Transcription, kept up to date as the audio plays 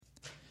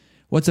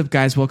What's up,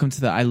 guys? Welcome to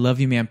the I Love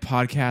You Man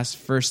podcast.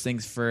 First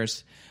things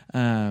first,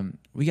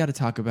 we got to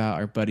talk about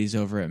our buddies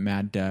over at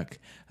Mad Duck.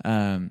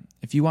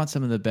 If you want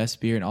some of the best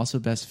beer and also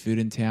best food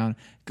in town,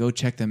 go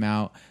check them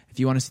out. If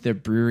you want to see their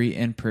brewery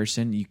in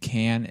person, you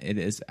can. It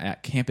is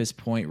at Campus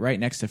Point, right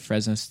next to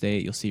Fresno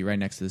State. You'll see it right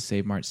next to the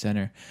Save Mart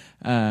Center.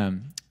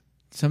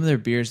 Some of their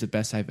beer is the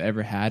best I've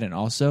ever had. And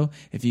also,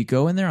 if you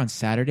go in there on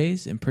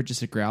Saturdays and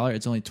purchase a growler,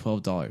 it's only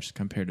 $12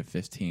 compared to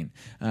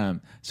 $15.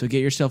 So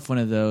get yourself one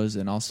of those.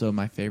 And also,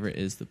 my favorite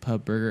is the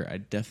Pub Burger. I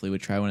definitely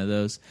would try one of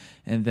those.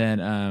 And then,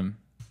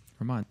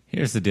 Ramon.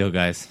 Here's the deal,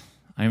 guys.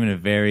 I'm in a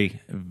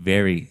very,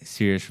 very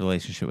serious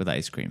relationship with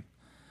ice cream.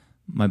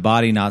 My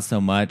body, not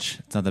so much.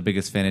 It's not the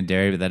biggest fan of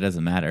dairy, but that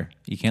doesn't matter.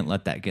 You can't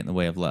let that get in the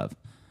way of love.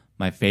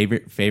 My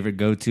favorite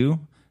go-to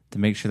to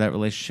make sure that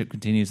relationship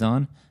continues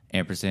on,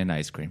 ampersand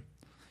ice cream.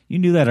 You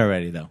knew that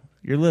already, though.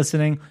 You're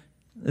listening.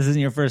 This isn't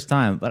your first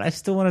time, but I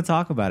still want to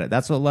talk about it.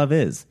 That's what love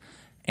is.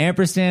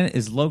 Ampersand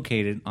is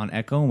located on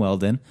Echo and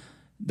Weldon.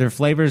 Their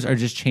flavors are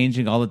just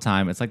changing all the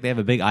time. It's like they have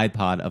a big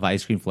iPod of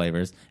ice cream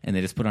flavors, and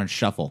they just put on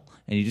shuffle,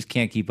 and you just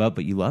can't keep up,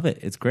 but you love it.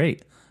 It's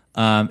great.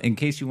 In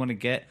case you want to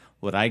get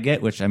what I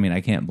get, which, I mean,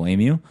 I can't blame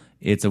you,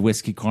 it's a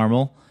whiskey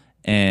caramel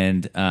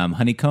and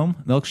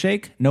honeycomb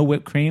milkshake. No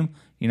whipped cream.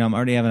 You know, I'm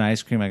already having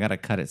ice cream. I got to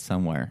cut it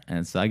somewhere,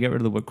 and so I get rid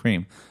of the whipped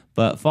cream.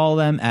 But follow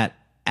them at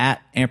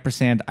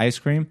ampersand ice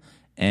cream,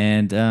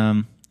 and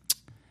I'm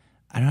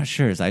not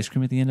sure. Is ice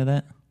cream at the end of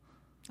that?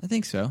 I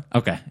think so.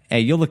 Okay. Hey,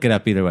 you'll look it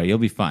up either way. You'll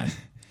be fine.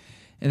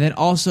 And then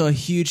also a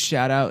huge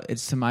shout out.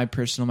 It's to my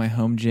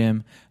home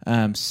gym,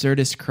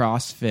 Certus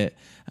CrossFit.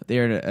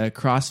 They're a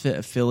CrossFit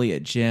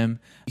affiliate gym.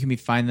 You can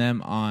find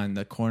them on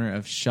the corner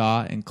of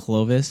Shaw and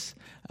Clovis.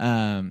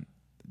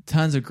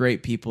 Tons of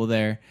great people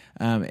there.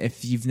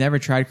 If you've never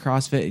tried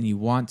CrossFit and you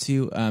want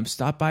to,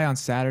 stop by on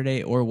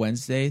Saturday or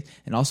Wednesday,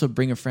 and also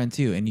bring a friend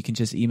too. And you can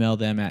just email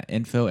them at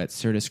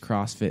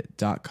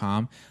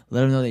info@certuscrossfit.com.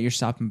 Let them know that you're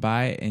stopping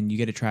by, and you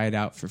get to try it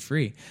out for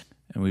free.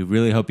 And we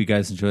really hope you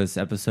guys enjoy this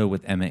episode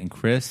with Emmett and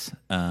Chris.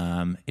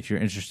 If you're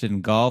interested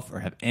in golf or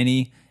have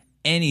any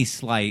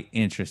slight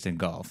interest in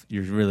golf,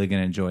 you're really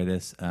going to enjoy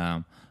this.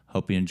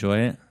 Hope you enjoy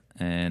it.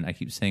 And I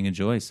keep saying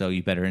enjoy, so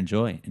you better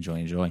enjoy.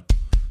 Enjoy.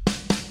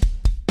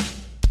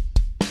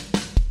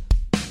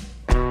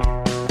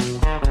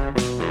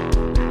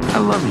 I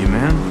love you,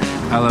 man.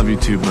 I love you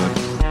too, bud.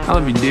 I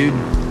love you, dude.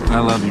 I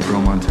love you,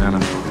 Bro Montana.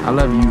 I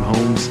love you,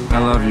 Holmes. I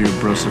love you,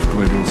 Broseph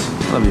Wiggles.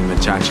 I love you,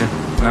 Machacha.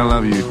 I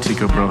love you,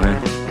 Tico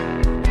Broje.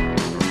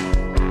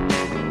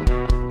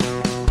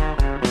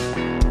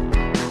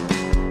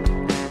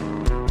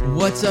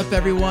 What's up,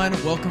 everyone?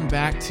 Welcome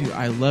back to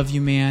I Love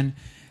You, Man.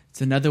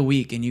 It's another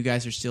week, and you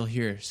guys are still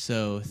here,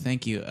 so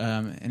thank you.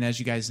 And as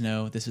you guys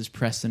know, this is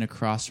Preston.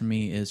 Across from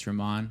me is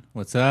Ramon.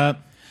 What's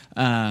up?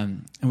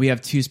 And we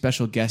have two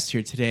special guests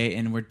here today,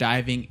 and we're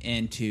diving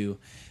into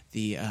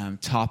the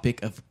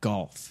topic of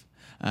golf,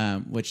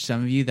 which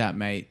some of you that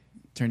might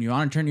turn you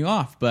on or turn you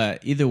off. But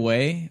either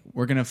way,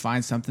 we're going to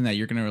find something that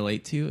you're going to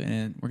relate to,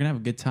 and we're going to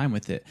have a good time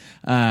with it.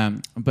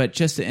 But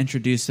just to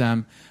introduce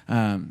them,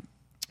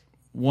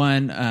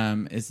 one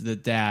is the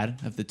dad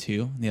of the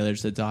two, and the other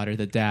is the daughter.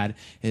 The dad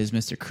is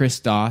Mr.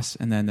 Chris Doss,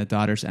 and then the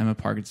daughter's Emma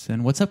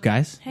Parkinson. What's up,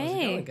 guys? Hey. How's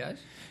it going, guys?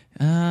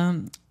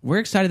 We're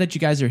excited that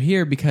you guys are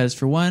here because,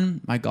 for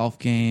one, my golf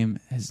game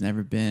has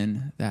never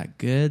been that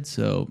good,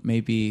 so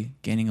maybe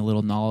gaining a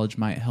little knowledge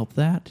might help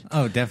that.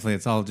 Oh, definitely.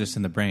 It's all just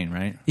in the brain,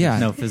 right? Yeah.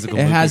 There's no physical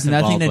It has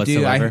nothing to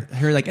do. whatsoever. I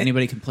heard like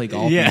anybody can play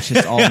golf. Yeah. And it's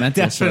just all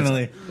mental.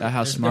 Definitely. So it's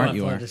how smart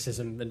you are.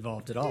 Athleticism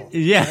involved at all.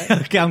 Yeah.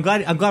 Right? Okay. I'm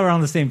glad we're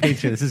on the same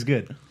page here. This is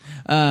good.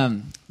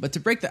 But to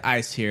break the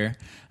ice here,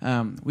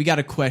 we got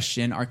a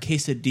question, our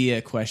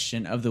quesadilla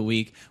question of the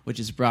week, which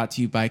is brought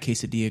to you by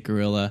Quesadilla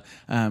Gorilla.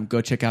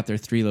 Go check out their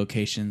 3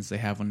 locations. They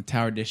have one in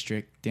Tower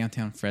District,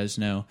 downtown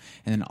Fresno,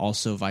 and then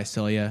also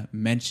Visalia.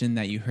 Mention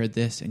that you heard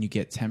this, and you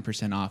get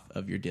 10% off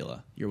of your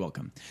dilla. You're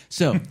welcome.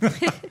 So,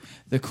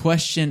 the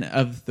question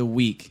of the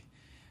week,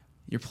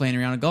 you're playing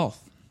around a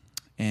golf,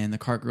 and the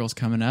cart girl's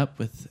coming up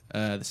with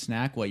the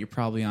snack. You're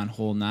probably on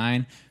hole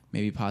 9,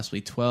 maybe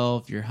possibly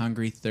 12. You're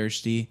hungry,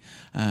 thirsty,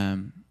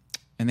 and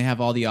they have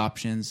all the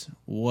options.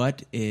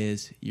 What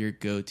is your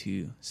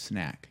go-to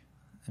snack?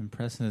 And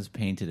Preston has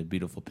painted a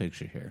beautiful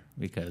picture here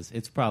because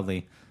it's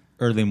probably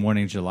early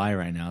morning July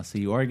right now, so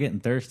you are getting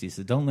thirsty,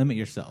 so don't limit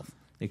yourself.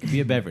 It could be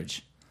a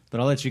beverage, but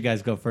I'll let you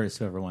guys go first,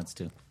 whoever wants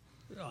to.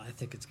 Oh, I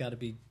think it's got to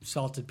be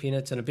salted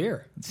peanuts and a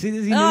beer. See,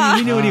 he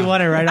knew what he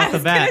wanted right off the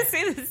bat. I was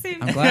going to say the same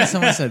thing. I'm glad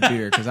someone said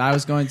beer because I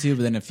was going to,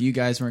 but then if you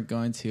guys weren't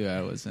going to,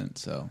 I wasn't,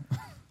 so...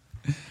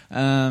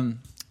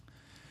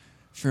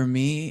 For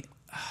me,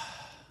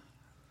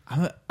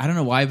 I don't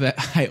know why, but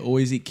I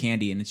always eat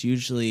candy, and it's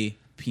usually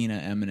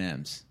peanut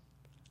M&Ms.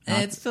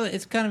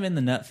 It's kind of in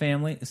the nut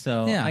family,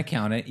 so Yeah. I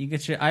count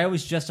it. I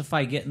always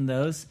justify getting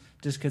those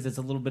just because it's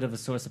a little bit of a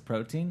source of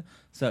protein.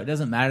 So it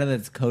doesn't matter that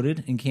it's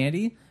coated in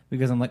candy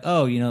because I'm like,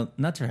 oh,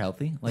 nuts are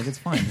healthy. Like, it's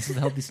fine. This is a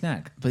healthy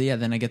snack. But yeah,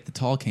 then I get the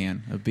tall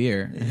can of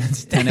beer.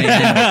 It's 10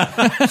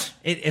 a.m.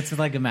 It's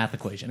like a math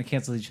equation. It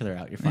cancels each other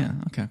out. You're fine.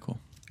 Yeah, okay, cool.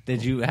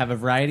 Did you have a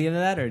variety of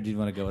that, or did you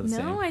want to go with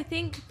the No, I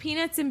think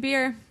peanuts and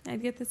beer.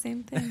 I'd get the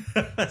same thing.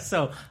 same?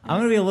 So I'm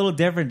going to be a little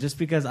different just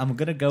because I'm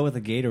going to go with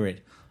a Gatorade.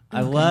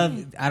 I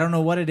don't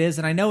know what it is,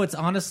 and I know it's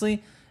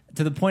honestly,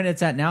 to the point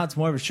it's at now, it's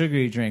more of a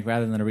sugary drink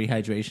rather than a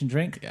rehydration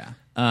drink. Yeah.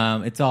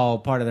 It's all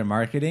part of their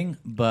marketing,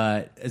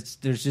 but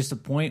there's just a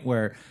point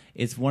where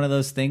it's one of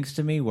those things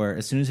to me where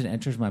as soon as it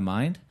enters my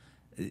mind,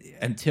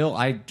 until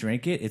I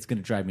drink it, it's going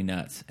to drive me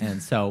nuts.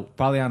 And so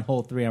probably on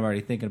hole 3, I'm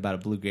already thinking about a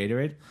blue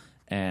Gatorade,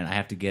 and I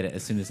have to get it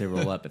as soon as they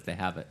roll up if they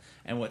have it.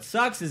 And what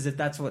sucks is if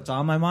that's what's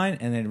on my mind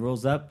and then it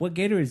rolls up, what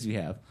Gatorades do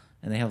you have?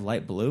 And they have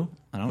light blue.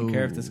 I don't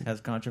care if this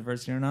has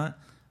controversy or not.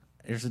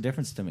 There's a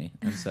difference to me.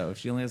 And so if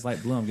she only has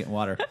light blue, I'm getting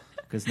water.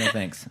 Because no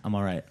thanks. I'm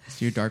all right.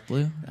 So you're dark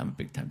blue? I'm a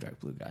big-time dark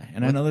blue guy.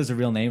 And I know there's a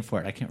real name for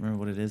it. I can't remember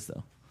what it is,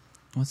 though.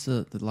 What's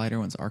the lighter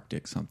one's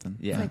Arctic something?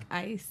 Yeah. Like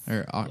ice.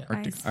 Or Arctic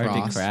Ice. Frost.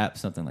 Arctic crap,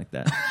 something like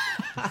that.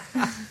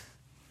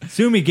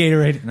 Sue me,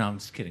 Gatorade. No, I'm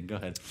just kidding. Go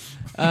ahead.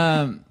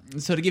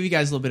 So to give you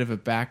guys a little bit of a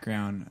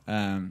background,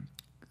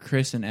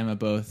 Chris and Emma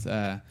both.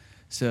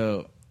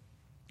 So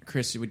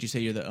Chris, would you say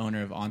you're the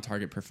owner of On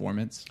Target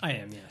Performance? I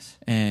am, yes.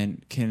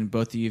 And can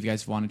both of you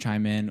guys want to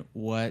chime in?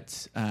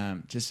 What,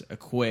 just a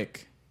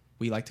quick,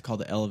 we like to call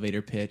the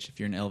elevator pitch. If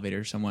you're an elevator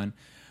or someone,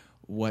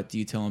 what do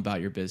you tell them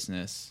about your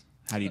business?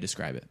 How do you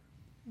describe it?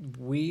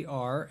 We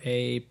are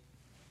a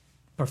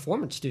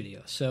performance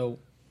studio, so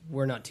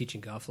we're not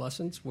teaching golf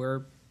lessons.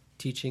 We're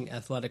teaching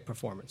athletic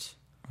performance.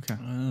 Okay.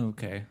 Oh,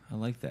 okay. I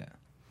like that.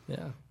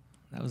 Yeah.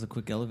 That was a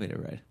quick elevator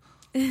ride.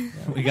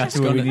 We got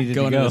to where we needed to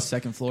going go. to the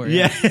second floor.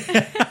 Yeah.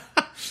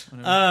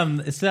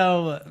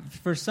 So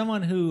for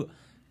someone who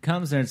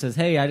comes there and says,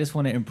 "Hey, I just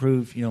want to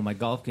improve, my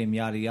golf game,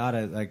 yada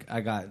yada," like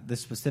I got this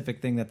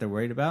specific thing that they're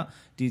worried about.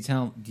 Do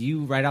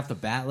you right off the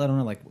bat let them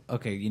know, like,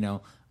 okay,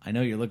 I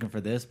know you're looking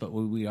for this, but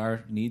what we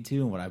need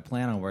to, and what I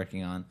plan on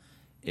working on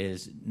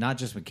is not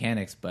just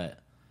mechanics, but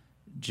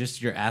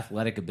just your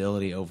athletic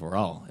ability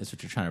overall is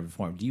what you're trying to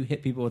perform. Do you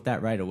hit people with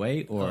that right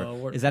away,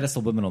 or is that a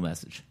subliminal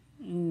message?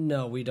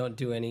 No, we don't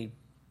do any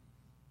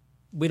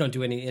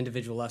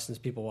individual lessons.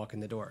 People walk in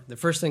the door. The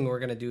first thing we're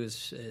going to do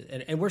is,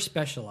 and we're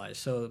specialized.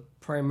 So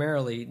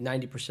primarily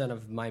 90%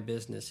 of my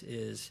business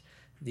is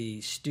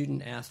the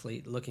student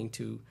athlete looking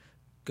to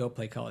go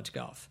play college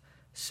golf.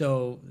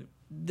 So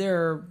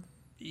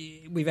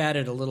we've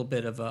added a little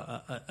bit of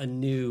a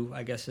new,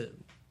 I guess,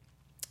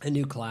 a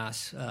new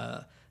class,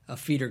 a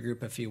feeder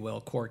group, if you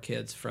will, core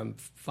kids from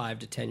 5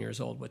 to 10 years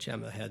old, which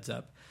Emma heads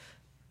up.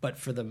 But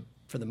for the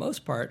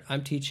most part,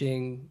 I'm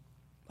teaching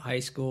high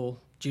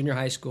school, junior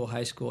high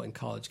school, and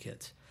college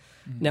kids.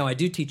 Mm-hmm. Now, I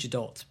do teach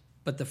adults,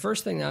 but the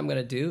first thing that I'm going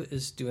to do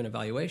is do an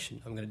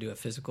evaluation. I'm going to do a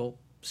physical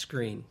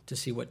screen to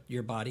see what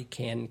your body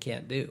can and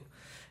can't do.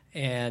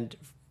 And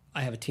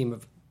I have a team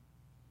of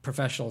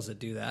professionals that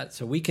do that,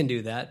 so we can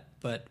do that,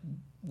 but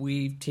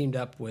we teamed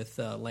up with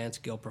Lance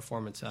Gill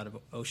Performance out of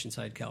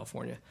Oceanside,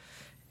 California.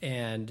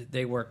 And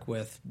they work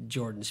with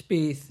Jordan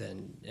Spieth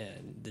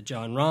and the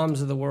John Rahms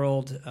of the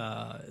world,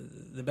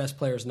 the best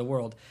players in the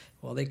world.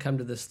 Well, they come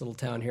to this little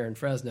town here in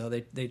Fresno.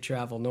 They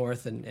travel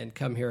north and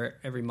come here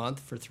every month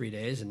for 3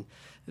 days, and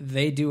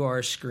they do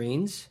our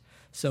screens.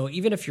 So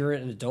even if you're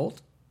an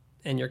adult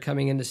and you're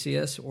coming in to see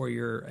us, or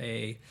you're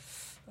a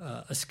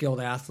skilled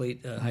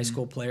athlete, a high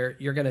school player,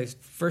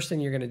 first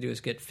thing you're gonna do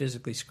is get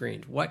physically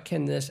screened. What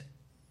can this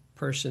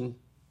person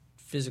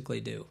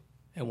physically do,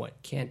 and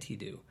what can't he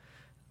do?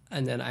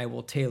 And then I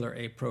will tailor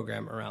a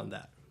program around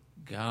that.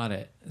 Got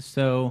it.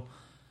 So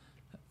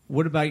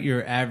what about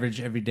your average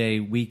everyday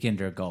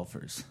weekender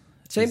golfers?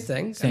 Same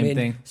thing. Same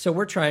thing. So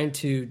we're trying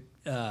to,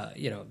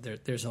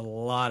 there's a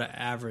lot of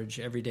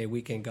average everyday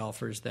weekend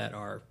golfers that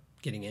are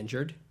getting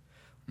injured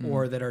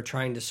or that are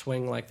trying to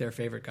swing like their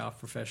favorite golf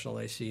professional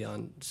they see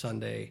on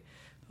Sunday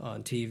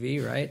on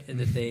TV, right? And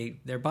that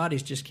their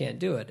bodies just can't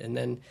do it. And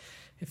then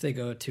if they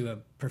go to a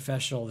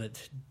professional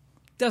that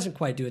doesn't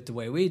quite do it the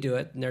way we do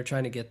it, and they're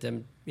trying to get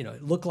them,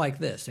 look like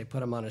this. They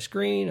put them on a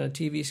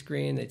TV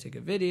screen, they take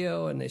a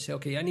video, and they say,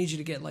 okay, I need you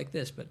to get like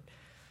this, but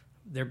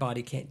their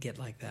body can't get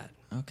like that.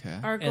 Okay.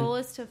 Our goal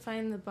is to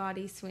find the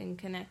body swing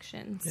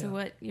connection. So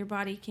what your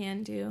body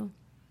can do,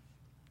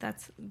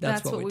 that's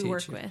what we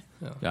work with.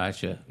 Yeah.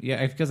 Gotcha.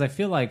 Yeah, because I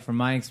feel like from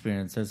my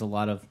experience, there's a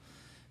lot of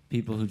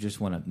people who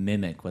just want to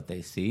mimic what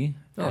they see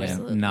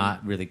Absolutely. and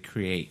not really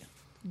create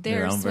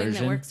their own swing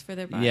version that works for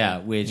their body. Yeah,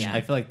 which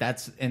I feel like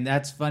that's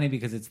funny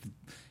because it's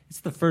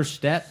the first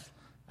step,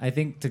 I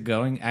think,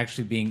 to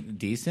actually being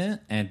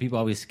decent, and people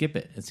always skip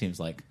it, it seems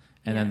like.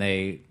 And then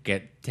they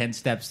get 10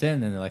 steps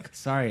in, and they're like,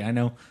 sorry, I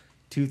know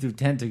 2 through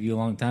 10 took you a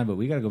long time, but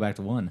we got to go back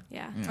to 1.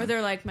 Yeah. Or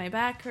they're like, my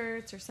back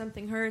hurts or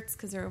something hurts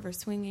because they're over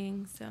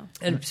swinging.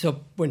 And so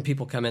when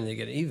people come in, they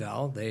get an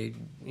eval,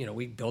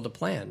 we build a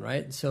plan,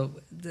 right? So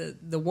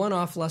the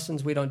one-off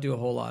lessons we don't do a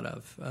whole lot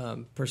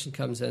of. Person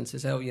comes in and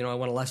says, I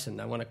want a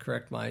lesson. I want to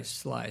correct my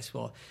slice.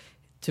 Well,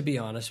 to be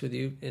honest with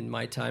you, in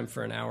my time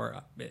for an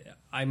hour,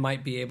 I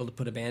might be able to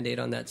put a Band-Aid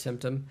on that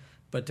symptom,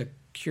 but to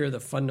cure the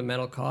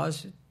fundamental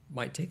cause, it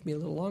might take me a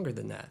little longer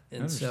than that.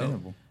 And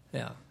Understandable. so,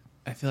 yeah.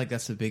 I feel like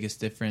that's the biggest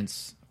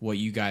difference what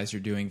you guys are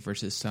doing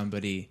versus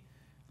somebody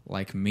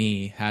like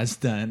me has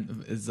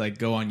done is like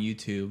go on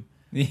YouTube,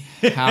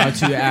 how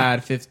to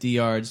add 50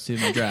 yards to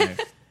my drive.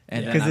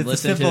 And then Because I'm it's a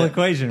listening simple to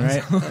equation,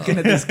 right? looking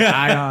at this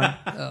guy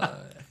on.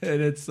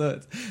 And it's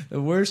the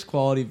worst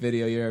quality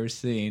video you've ever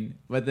seen.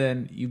 But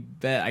then you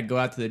bet I go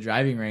out to the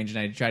driving range and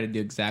I try to do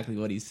exactly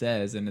what he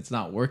says, and it's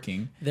not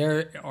working.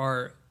 There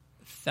are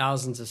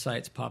thousands of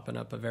sites popping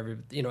up of every,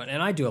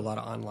 and I do a lot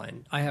of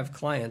online. I have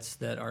clients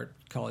that are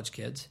college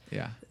kids,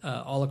 Yeah.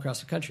 all across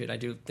the country, and I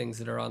do things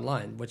that are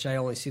online, which I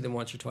only see them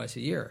once or twice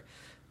a year.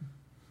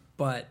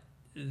 But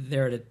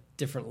they're at a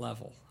different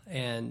level,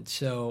 and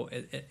so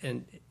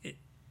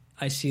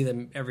I see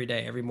them every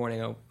day. Every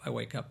morning I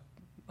wake up,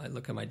 I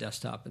look at my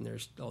desktop, and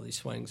there's all these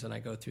swings, and I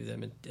go through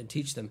them and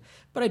teach them.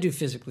 But I do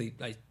physically,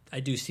 I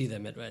do see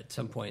them at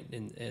some point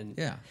in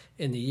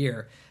the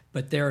year.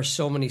 But there are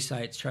so many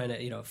sites trying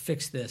to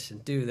fix this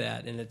and do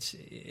that, and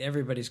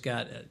everybody's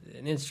got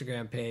an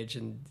Instagram page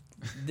and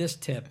this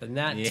tip and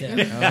that tip.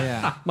 Oh,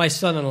 yeah. My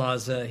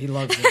son-in-law's he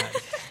loves that.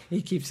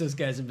 He keeps those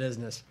guys in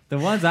business. The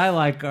ones I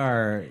like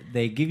are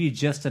they give you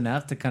just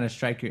enough to kind of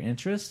strike your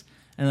interest.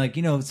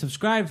 And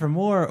subscribe for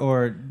more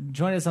or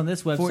join us on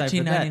this website for that.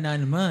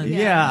 $14.99 a month.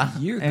 Yeah.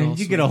 Your And golf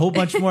you get a swing. whole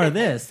bunch more of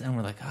this. And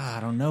we're like, I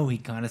don't know. He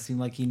kind of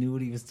seemed like he knew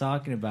what he was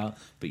talking about.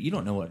 But you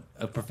don't know what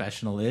a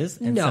professional is.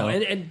 And No, so,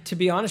 and to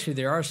be honest with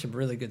you, there are some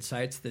really good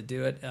sites that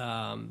do it.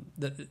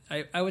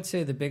 I would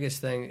say the biggest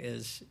thing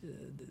is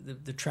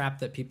the trap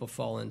that people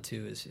fall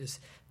into is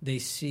they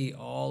see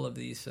all of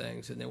these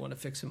things and they want to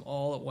fix them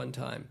all at one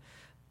time.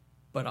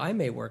 But I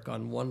may work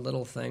on one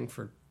little thing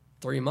for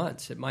 3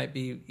 months. It might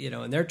be,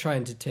 and they're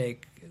trying to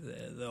take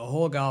the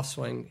whole golf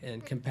swing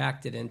and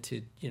compact it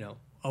into,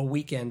 a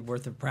weekend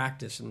worth of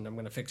practice, and I'm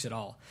going to fix it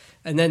all.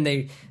 And then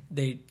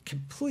they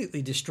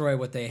completely destroy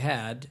what they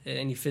had,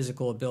 any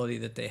physical ability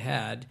that they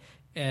had,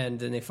 and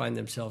then they find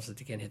themselves that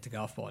they can't hit the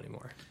golf ball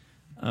anymore.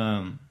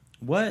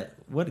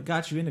 what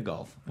got you into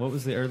golf? What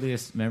was the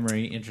earliest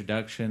memory,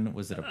 introduction?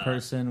 Was it a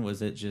person?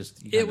 Was it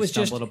just you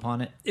stumbled upon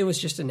it? It was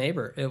just a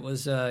neighbor. It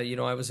was, I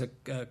was a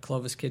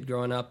Clovis kid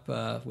growing up.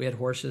 We had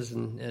horses,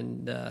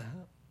 and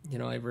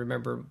I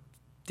remember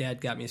Dad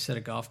got me a set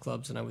of golf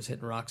clubs, and I was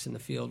hitting rocks in the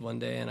field one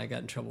day, and I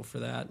got in trouble for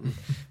that. And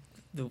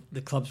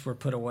the clubs were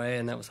put away,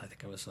 and I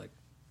think I was like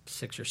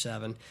 6 or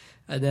 7.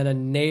 And then a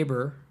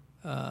neighbor,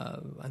 I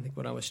think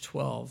when I was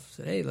 12,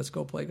 said, "Hey, let's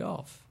go play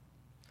golf."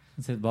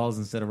 Let's hit balls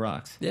instead of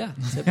rocks. Yeah,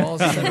 hit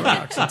balls instead of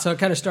rocks. And so it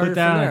kind of started Put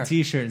that from on there. a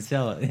T-shirt and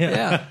sell it.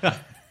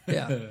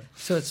 Yeah.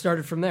 So it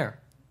started from there,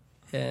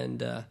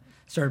 and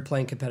started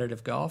playing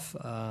competitive golf.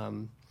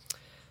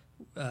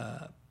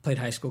 Played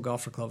high school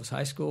golf for Clovis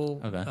High School.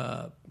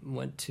 Okay.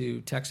 Went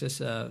to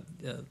Texas,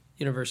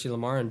 University of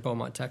Lamar in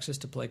Beaumont, Texas,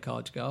 to play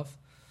college golf,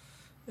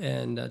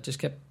 and just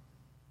kept,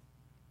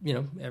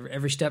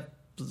 every step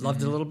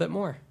loved it a little bit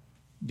more.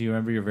 Do you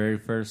remember your very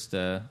first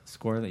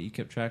score that you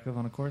kept track of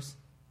on a course?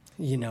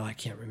 I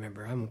can't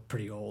remember. I'm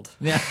pretty old.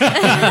 Yeah.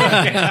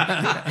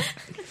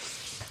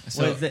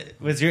 So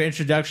was your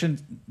introduction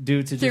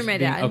due to Through just my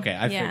being, dad. Okay,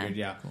 I Yeah. figured.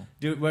 Yeah.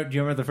 Do you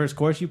remember the first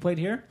course you played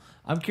here?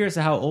 I'm curious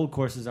of how old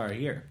courses are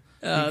here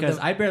because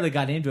I barely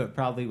got into it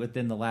probably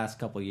within the last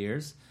couple of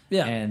years.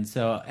 Yeah. And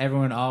so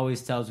everyone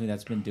always tells me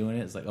that's been doing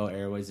it. It's like,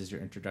 Airways is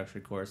your introductory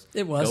course.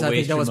 It was. Go I think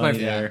waste that your was my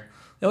money there.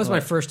 That was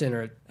my first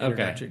Okay,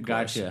 introductory course.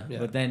 gotcha. Yeah.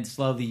 But then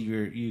slowly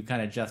you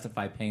kind of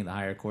justify paying the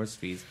higher course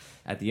fees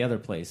at the other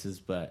places,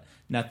 but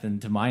nothing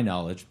to my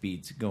knowledge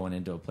beats going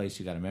into a place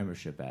you got a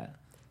membership at.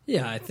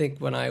 Yeah, I think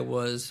when I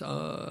was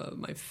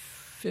my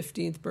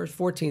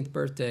 14th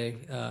birthday,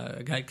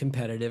 I got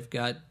competitive,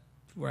 got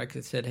where I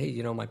could said,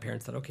 hey, my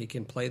parents thought, okay, you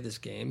can play this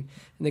game.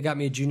 And they got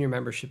me a junior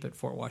membership at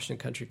Fort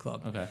Washington Country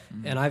Club. Okay.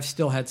 Mm-hmm. And I've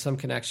still had some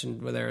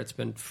connection with there. It's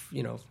been,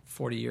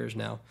 40 years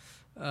now.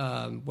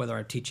 Whether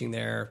I'm teaching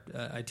there,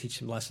 I teach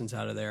some lessons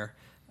out of there,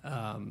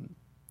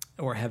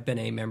 or have been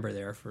a member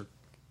there for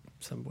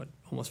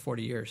almost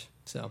 40 years.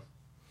 So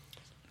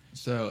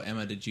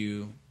Emma, did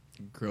you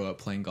grow up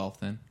playing golf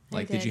then?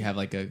 I Did you did. have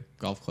like a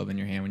golf club in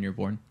your hand when you were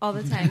born? All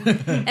the time.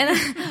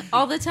 And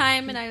all the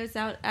time. And I was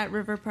out at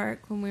River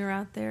Park when we were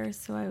out there.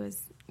 So I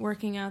was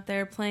working out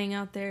there, playing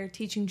out there,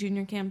 teaching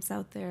junior camps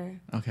out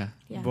there. Okay.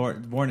 Yeah.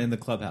 Born in the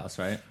clubhouse,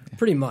 right?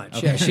 Pretty much,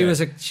 Okay.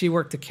 yeah. She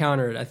worked the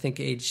counter at, I think,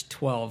 age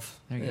 12.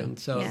 There you go. And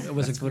so Yeah. it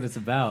was That's what it's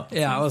about.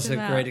 Yeah, it what was it's a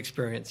about. great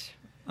experience.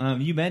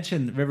 You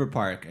mentioned River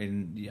Park,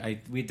 and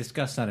we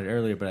discussed on it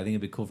earlier, but I think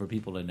it'd be cool for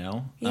people to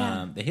know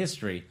Yeah. the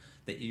history,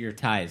 that your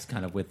ties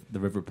kind of with the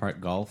River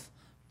Park Golf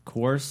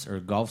Course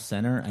or Golf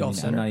Center. Golf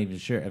Center. I'm not even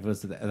sure if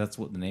that's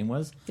what the name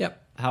was. Yep.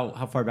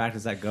 How far back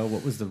does that go?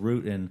 What was the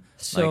route and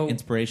So-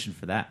 inspiration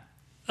for that?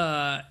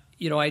 I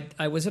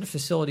was at a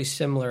facility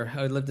similar.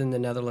 I lived in the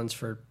Netherlands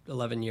for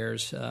 11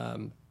 years,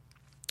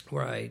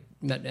 where I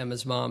met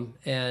Emma's mom,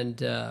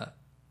 and I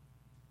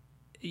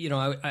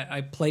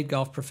played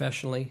golf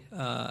professionally.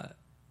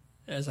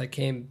 As I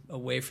came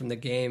away from the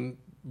game,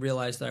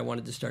 realized that I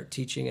wanted to start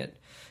teaching it,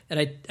 and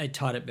I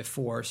taught it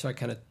before, so I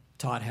kind of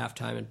taught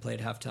halftime and played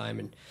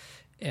halftime,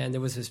 And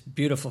there was this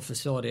beautiful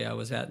facility I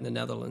was at in the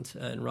Netherlands,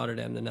 in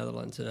Rotterdam, the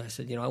Netherlands. And I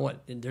said,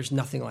 there's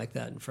nothing like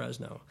that in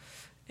Fresno.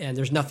 And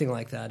there's nothing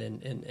like that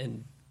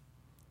in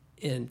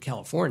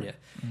California.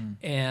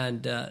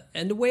 And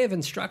the way of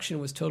instruction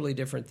was totally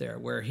different there,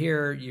 where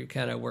here you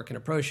kind of work in a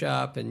pro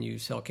shop and you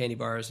sell candy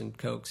bars and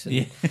Cokes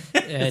and,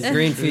 and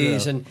green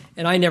fees. And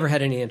I never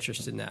had any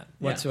interest in that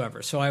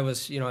whatsoever. So I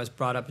was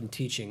brought up in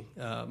teaching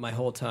my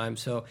whole time.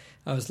 So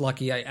I was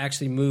lucky. I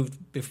actually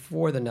moved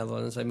before the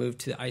Netherlands. I moved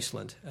to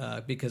Iceland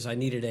because I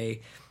needed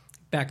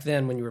back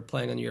then when you were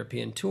playing on the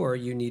European tour,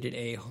 you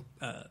needed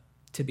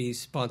to be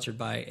sponsored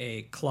by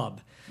a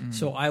club.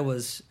 So I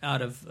was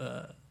out of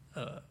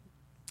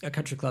a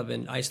country club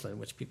in Iceland,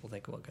 which people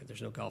think, well,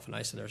 there's no golf in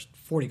Iceland. There's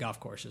 40 golf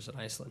courses in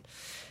Iceland.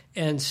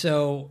 And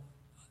so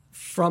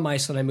from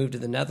Iceland, I moved to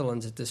the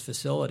Netherlands at this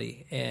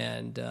facility,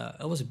 and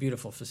it was a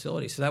beautiful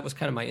facility. So that was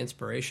kind of my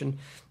inspiration.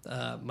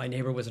 My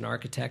neighbor was an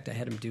architect. I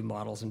had him do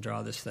models and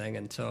draw this thing.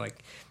 And so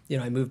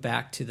I moved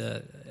back to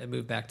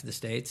the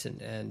States,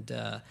 and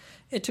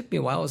it took me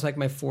a while. It was like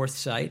my fourth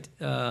site.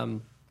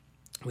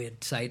 We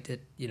had site at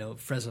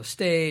Fresno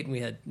State, and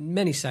we had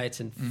many sites,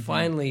 and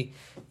finally,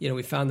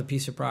 we found the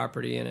piece of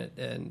property in it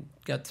and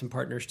got some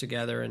partners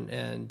together,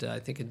 and I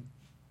think in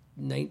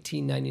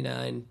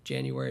 1999,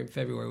 January and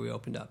February, we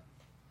opened up.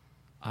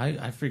 I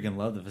freaking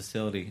love the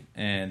facility,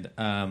 and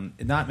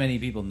not many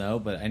people know,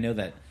 but I know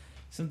that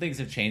some things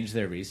have changed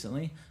there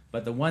recently.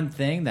 But the one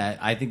thing that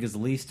I think is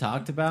least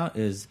talked about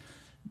is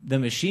the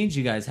machines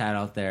you guys had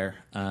out there.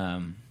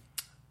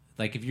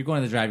 Like if you're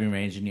going to the driving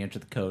range and you enter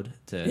the code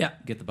to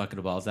get the bucket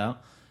of balls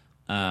out,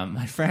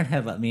 my friend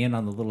had let me in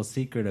on the little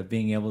secret of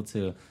being able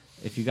to,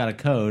 if you got a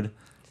code,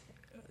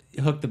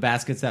 hook the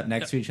baskets up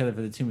next to each other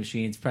for the two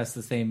machines, press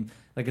the same,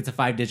 like it's a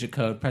 5-digit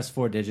code, press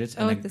 4 digits,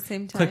 and then at the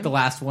same time? click the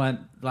last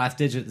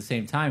digit at the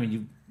same time, and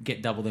you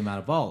get double the amount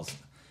of balls.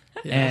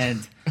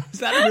 And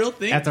Is that a real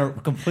thing? that's a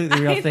completely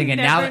real thing.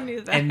 And never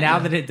knew that. now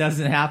that it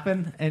doesn't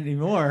happen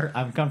anymore,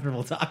 I'm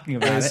comfortable talking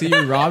about it. So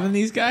you're robbing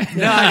these guys?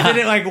 No, I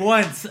did it like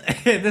once.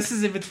 This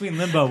is in between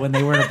Limbo when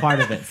they weren't a part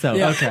of it. So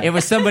it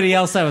was somebody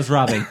else I was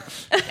robbing.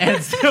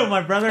 And so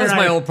my brother That was and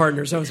I... my old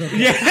partner, so I was okay.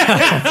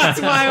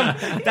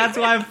 Yeah, that's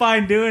why I'm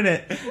fine doing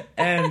it.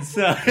 And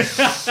so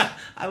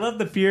I love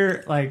the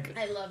pure, like...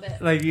 I love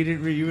it. Like you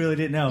really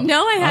didn't know.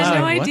 No, I had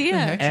no What the idea.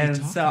 heck? And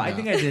talking so I about?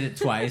 think I did it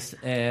twice.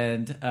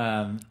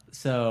 And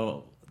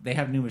so they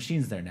have new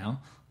machines there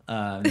now.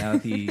 Now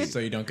the... So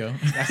you don't go?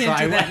 That's Can't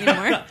why do that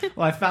anymore.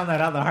 Well, I found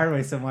that out the hard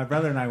way. So my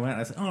brother and I went.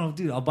 I said, "Oh,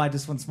 dude, I'll buy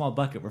just one small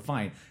bucket. We're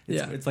fine.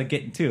 It's like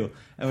getting two."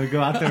 And we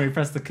go out there, we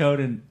press the code,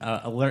 and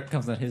alert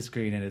comes on his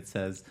screen, and it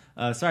says,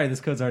 "Sorry,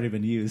 this code's already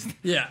been used."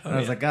 Yeah. And I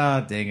was like,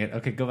 "Oh, dang it.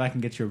 Okay, go back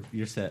and get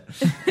your set."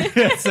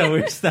 So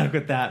we're stuck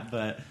with that.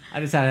 But I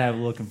just had to have a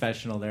little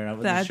confessional there, and I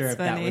wasn't That's sure if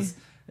funny. that was.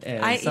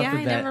 I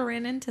something that, never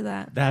ran into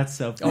that. That's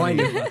so funny. Oh, I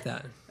knew about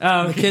that.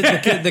 Oh, okay.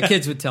 The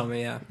kids would tell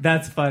me, yeah.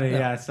 That's funny,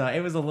 yeah. So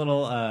it was a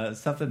little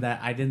something that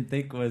I didn't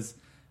think was.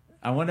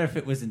 I wonder if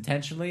it was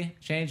intentionally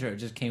changed or it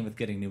just came with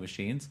getting new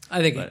machines.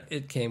 I think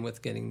it came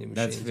with getting new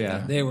That's- machines.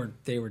 yeah. They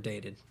were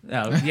dated.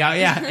 Oh,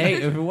 yeah. Hey,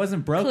 if it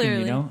wasn't broken,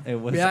 Clearly.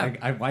 it was.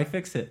 Yeah. Why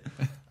fix it?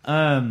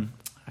 I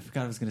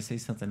forgot I was going to say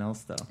something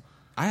else though.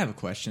 I have a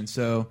question.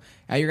 So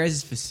at your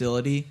guys'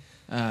 facility,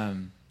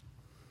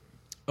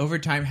 over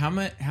time, how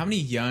many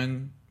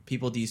young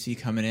people do you see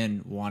coming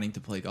in wanting to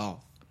play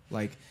golf?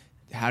 Like,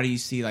 how do you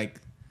see, like,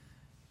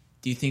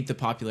 do you think the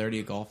popularity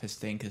of golf has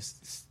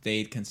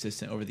stayed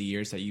consistent over the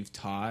years that you've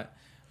taught?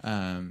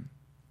 Or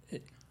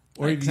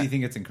do you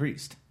think it's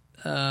increased?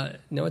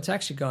 No, it's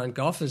actually gone.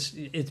 Golf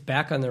it's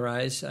back on the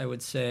rise. I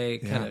would say,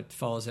 kind of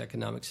follows the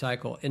economic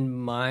cycle. In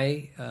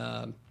my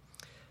kind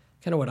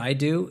of what I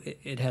do,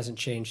 it hasn't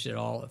changed at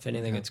all. If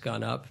anything, it's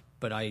gone up.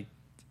 But I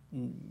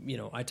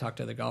talk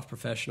to other golf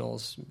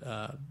professionals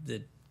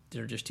that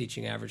they're just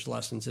teaching average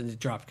lessons, and it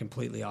dropped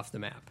completely off the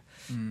map.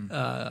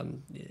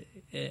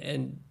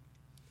 And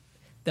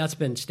that's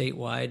been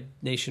statewide,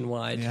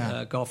 nationwide.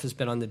 Yeah. Golf has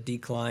been on the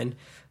decline.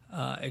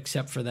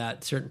 Except for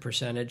that certain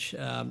percentage,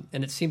 and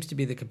it seems to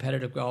be the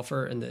competitive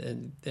golfer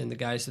and the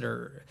guys that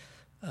are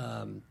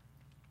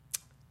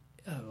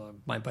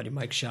my buddy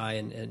Mike Shy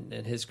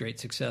and his great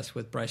success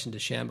with Bryson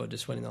DeChambeau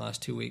just winning the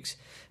last 2 weeks.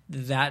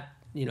 That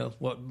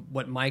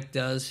what Mike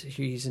does,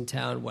 he's in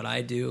town. What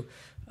I do,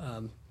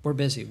 we're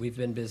busy. We've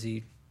been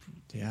busy.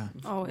 Yeah.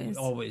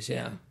 Always.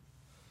 Yeah.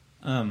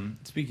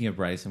 Speaking of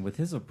Bryson, with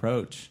his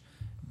approach,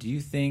 do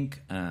you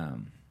think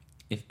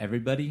if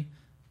everybody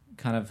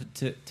kind of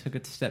took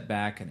a step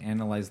back and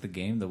analyzed the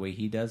game the way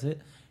he does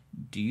it,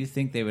 do you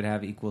think they would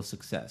have equal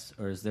success,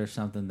 or is there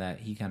something that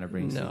he kind of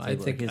brings to the No,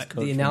 table? I think his coach the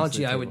brings analogy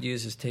to the I would table?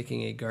 use is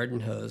taking a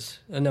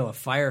a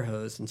fire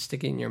hose, and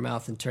sticking it in your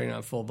mouth and turning it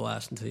on full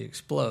blast until you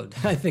explode.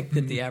 I think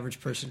that the average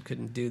person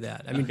couldn't do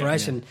that. I mean,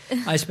 Bryson,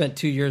 I spent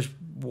 2 years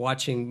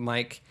watching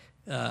Mike,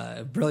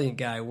 a brilliant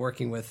guy,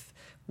 working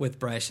with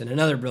Bryson,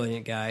 another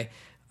brilliant guy,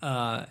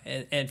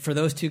 and for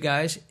those two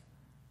guys,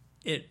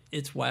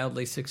 it's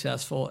wildly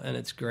successful and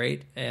it's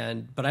great.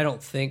 But I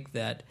don't think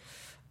that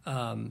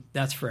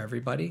that's for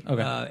everybody.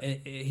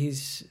 Okay.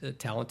 He's a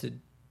talented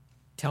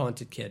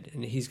talented kid,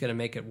 and he's going to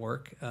make it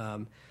work.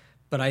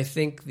 But I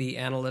think the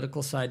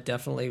analytical side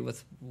definitely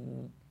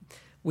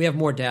we have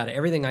more data.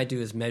 Everything I do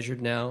is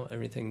measured now.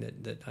 Everything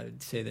that I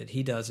would say that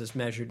he does is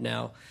measured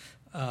now.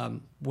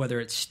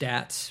 Whether it's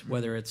stats,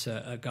 whether it's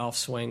a golf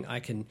swing, I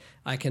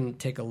can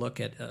take a look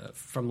at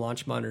from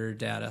launch monitor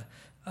data.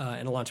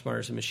 And a launch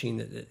monitor is a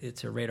machine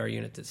it's a radar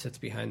unit that sits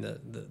behind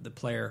the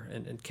player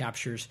and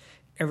captures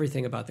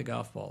everything about the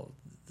golf ball,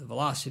 the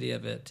velocity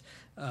of it,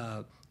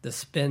 the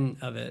spin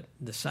of it,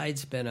 the side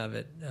spin of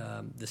it,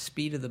 the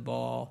speed of the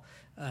ball.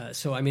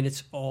 So, I mean,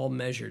 it's all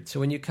measured. So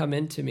when you come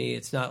into me,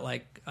 it's not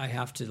like I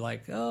have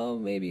to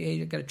maybe, hey,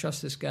 you got to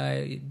trust this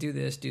guy, do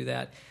this, do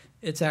that.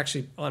 It's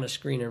actually on a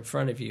screen in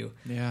front of you,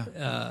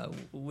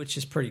 which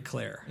is pretty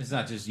clear. It's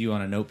not just you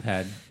on a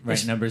notepad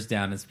writing numbers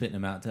down and spitting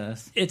them out to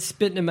us. It's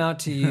spitting them out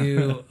to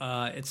you.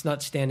 It's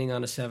not standing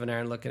on a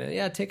 7-iron looking at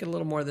it. Take it a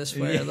little more this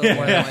way, a little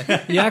more that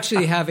way. You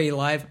actually have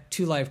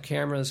two live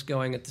cameras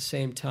going at the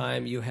same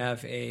time. You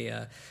have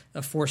a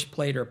force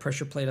plate or a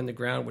pressure plate on the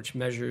ground, which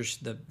measures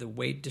the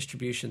weight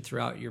distribution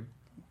throughout your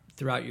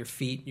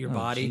feet, your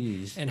body,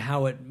 geez. and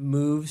how it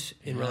moves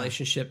in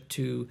relationship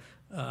to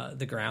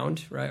the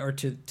ground, right, or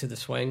to the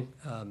swing,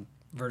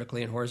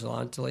 vertically and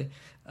horizontally.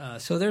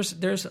 So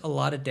there's a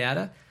lot of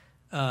data,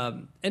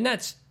 and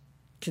that's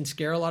can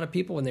scare a lot of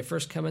people when they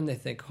first come in. They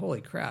think, "Holy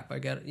crap!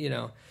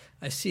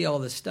 I see all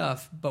this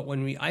stuff." But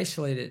when we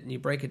isolate it and you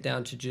break it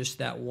down to just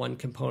that one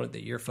component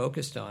that you're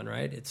focused on,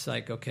 right? It's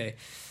like, okay,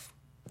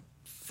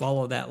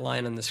 follow that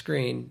line on the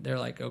screen. They're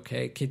like,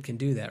 okay, kid can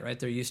do that, right?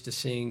 They're used to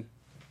seeing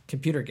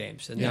computer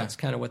games, and that's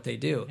kind of what they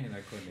do.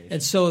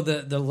 And so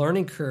the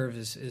learning curve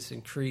is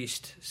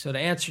increased. So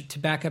to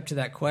back up to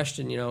that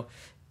question,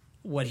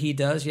 what he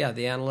does,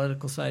 the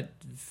analytical side,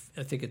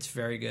 I think it's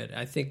very good.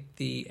 I think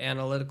the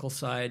analytical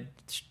side,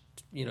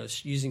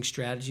 using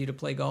strategy to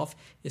play golf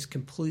is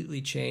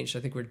completely changed. I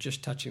think we're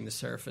just touching the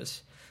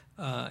surface.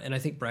 And I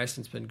think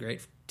Bryson's been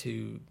great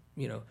to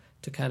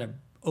kind of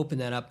open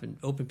that up and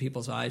open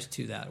people's eyes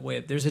to that way.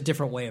 There's a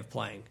different way of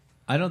playing.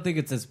 I don't think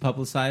it's as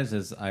publicized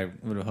as I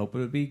would have hoped it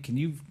would be. Can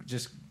you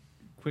just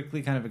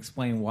quickly kind of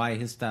explain why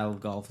his style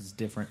of golf is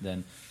different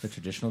than the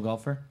traditional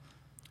golfer?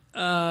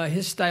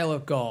 His style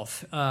of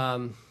golf.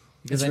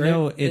 Because I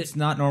know it's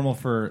not normal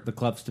for the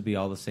clubs to be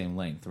all the same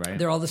length, right?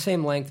 They're all the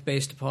same length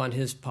based upon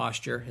his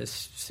posture, his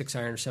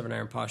 6-iron or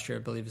 7-iron posture, I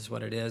believe is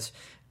what it is,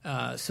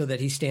 so that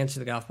he stands to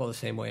the golf ball the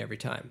same way every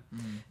time.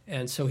 Mm-hmm.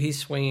 And so he's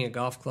swinging a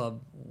golf club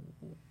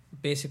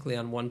basically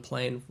on one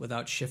plane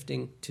without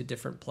shifting to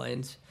different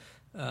planes.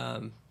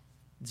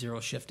 Zero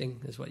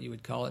shifting is what you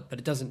would call it, but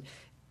it doesn't.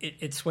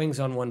 It swings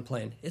on one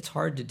plane. It's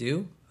hard to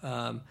do.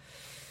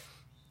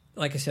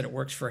 Like I said, it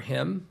works for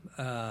him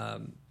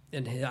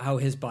and how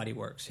his body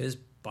works. His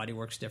body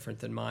works different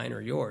than mine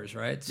or yours,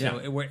 right? So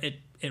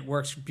it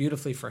works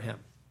beautifully for him.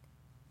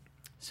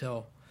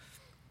 So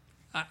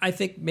I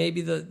think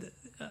maybe the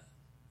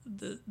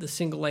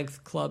single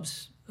length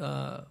clubs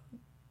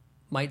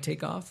might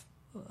take off.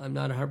 I'm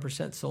not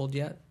 100% sold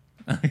yet.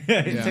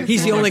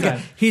 He's the only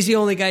guy. He's the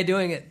only guy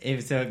doing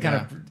it. So it kind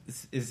of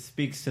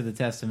speaks to the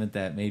testament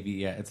that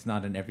maybe it's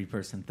not an every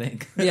person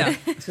thing.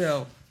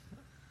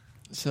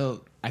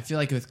 So I feel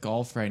like with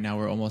golf right now,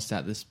 we're almost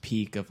at this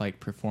peak of like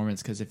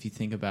performance. Because if you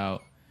think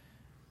about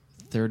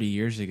 30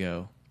 years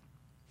ago,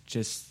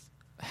 just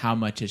how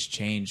much has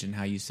changed, and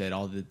how you said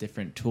all the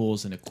different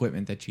tools and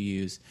equipment that you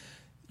use,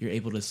 you're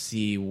able to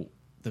see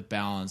the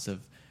balance of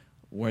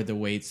where the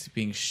weight's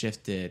being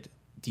shifted.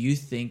 Do you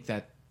think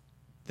that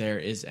there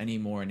is any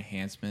more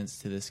enhancements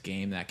to this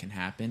game that can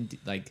happen?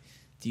 Like,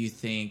 do you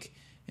think,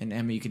 and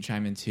Emma, you can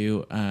chime in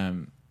too,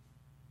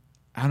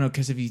 I don't know,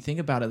 because if you think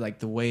about it, like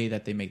the way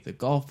that they make the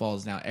golf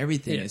balls now,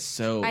 everything is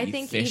so I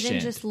think efficient.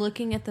 even just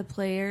looking at the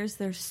players,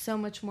 they're so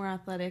much more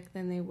athletic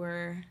than they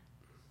were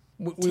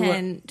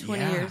 20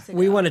 years ago.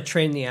 We want to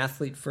train the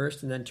athlete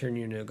first and then turn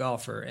you into a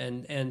golfer.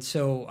 And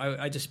so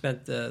I just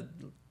spent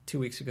 2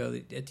 weeks ago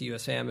at the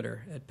U.S. Amateur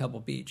at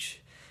Pebble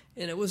Beach.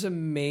 And it was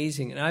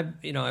amazing.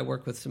 And I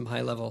work with some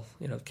high level,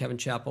 Kevin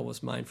Chappell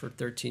was mine for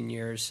 13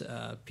 years,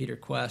 Peter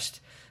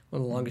Quest,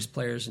 one of the longest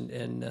players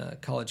in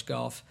college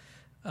golf.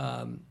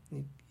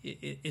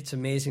 It's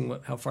amazing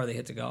how far they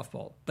hit the golf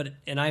ball.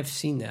 And I've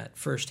seen that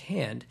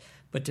firsthand,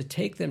 but to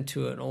take them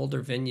to an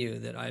older venue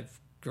that I've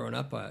grown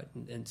up at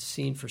and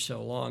seen for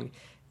so long,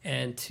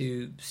 and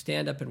to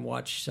stand up and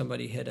watch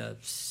somebody hit a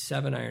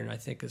 7-iron, I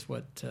think is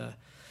what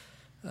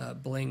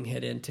Bling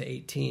hit into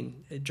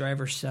 18, a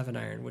driver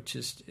 7-iron, which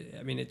is,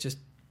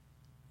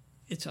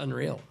 it's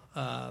unreal.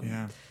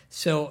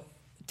 So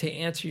to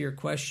answer your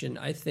question,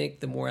 I think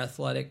the more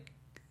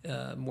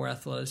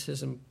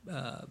athleticism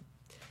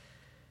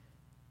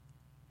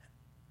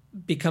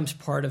becomes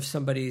part of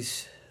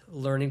somebody's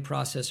learning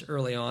process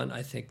early on,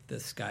 I think the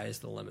sky is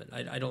the limit.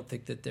 I don't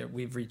think that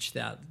we've reached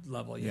that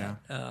level yet.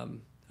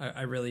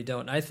 I really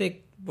don't. I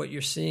think what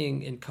you're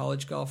seeing in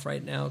college golf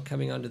right now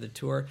coming onto the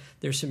tour,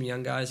 there's some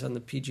young guys on the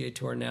PGA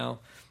Tour now.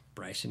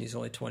 Bryson, he's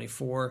only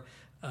 24.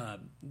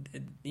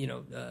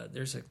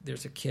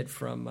 There's a kid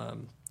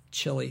from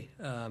Chile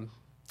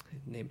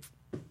named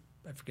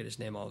I forget his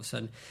name all of a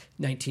sudden,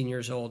 19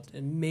 years old,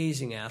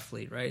 amazing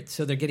athlete, right?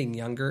 So they're getting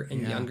younger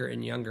and younger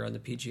and younger on the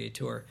PGA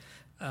Tour.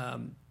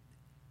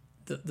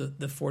 The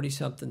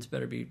 40-somethings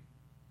better be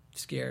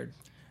scared.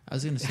 I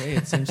was going to say,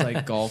 it seems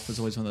like golf is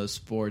always one of those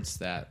sports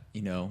that,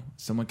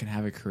 someone can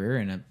have a career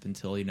in up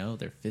until,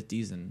 their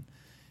 50s and,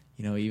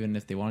 even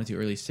if they wanted to,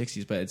 early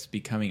 60s, but it's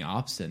becoming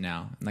opposite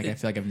now. Like, I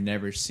feel like I've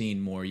never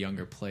seen more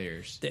younger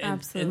players.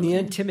 Absolutely. And the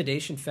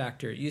intimidation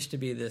factor, it used to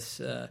be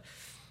this,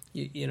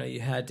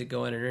 you had to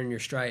go in and earn your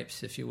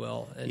stripes, if you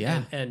will.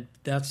 And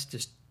that's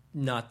just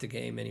not the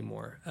game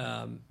anymore.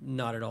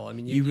 Not at all. I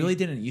mean, you really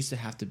didn't used to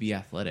have to be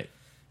athletic,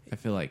 I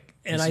feel like.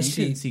 And so I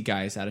you see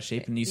guys out of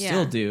shape, and you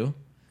still do.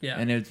 Yeah,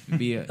 and it'd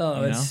be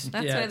That's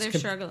why they're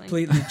struggling.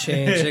 Completely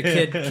changed.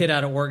 A kid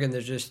out of Oregon.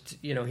 There's just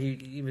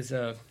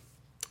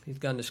he's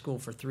gone to school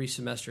for 3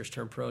 semesters,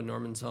 turned pro.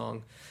 Norman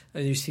Zong,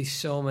 and you see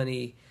so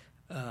many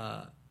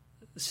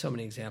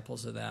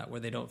examples of that where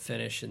they don't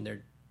finish and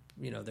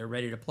they're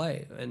ready to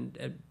play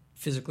and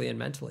physically and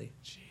mentally.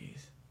 Jeez.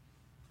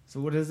 So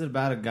what is it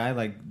about a guy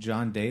like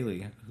John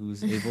Daly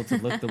who's able to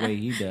look the way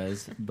he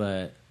does,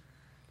 but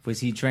was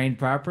he trained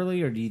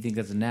properly, or do you think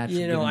that's a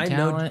natural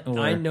talent?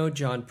 I know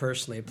John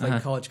personally. I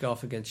played college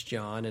golf against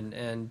John,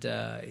 and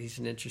he's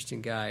an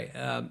interesting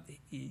guy.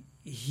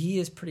 He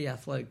is pretty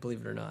athletic,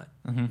 believe it or not.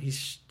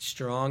 He's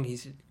strong.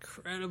 He's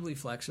incredibly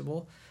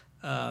flexible.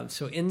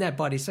 So in that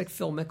body, it's like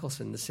Phil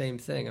Mickelson, the same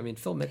thing. I mean,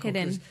 Phil Mickelson.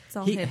 Hidden. It's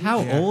all hidden.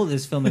 How old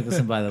is Phil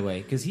Mickelson, by the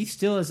way? Because he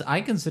still is, I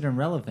consider him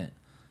relevant,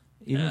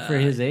 even for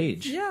his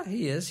age. Yeah,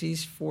 he is.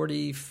 He's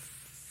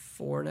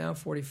 44 now,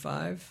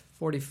 45.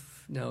 40.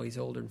 No, he's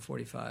older than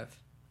 45.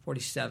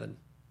 47.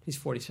 He's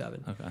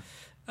 47. Okay.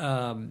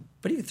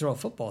 But he can throw a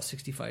football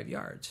 65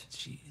 yards.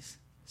 Jeez.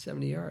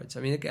 70 yards.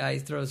 I mean, the guy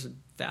throws a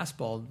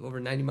fastball over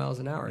 90 miles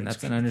an hour. And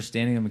that's an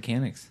understanding of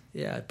mechanics.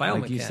 Yeah,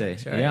 biomechanics. Like you say.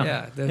 Right?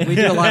 Yeah. We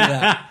do a lot of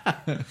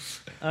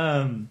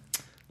that.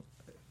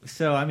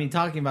 So, I mean,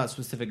 talking about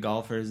specific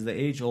golfers, the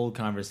age-old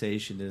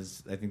conversation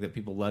is, I think that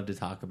people love to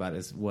talk about,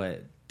 is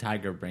what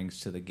Tiger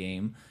brings to the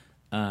game.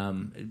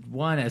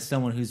 One, as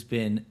someone who's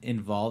been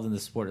involved in the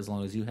sport as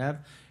long as you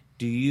have,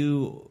 do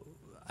you,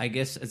 I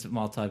guess it's a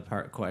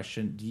multi-part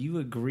question, do you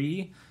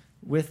agree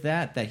with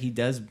that he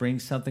does bring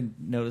something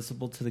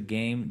noticeable to the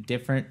game,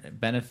 different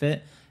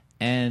benefit,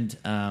 and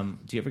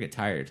do you ever get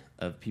tired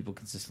of people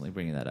consistently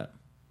bringing that up?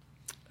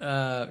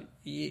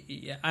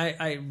 Yeah,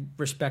 I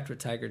respect what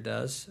Tiger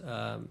does.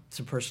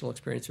 Some personal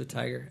experience with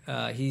Tiger.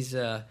 He's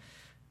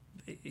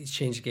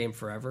changed the game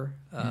forever.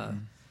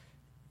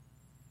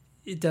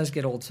 It does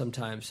get old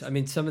sometimes. I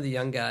mean, some of the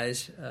young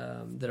guys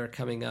that are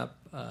coming up,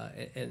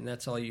 and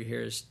that's all you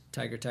hear is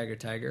Tiger, Tiger,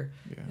 Tiger.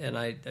 Yeah.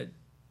 And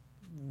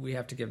we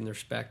have to give him the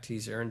respect.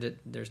 He's earned it.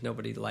 There's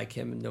nobody like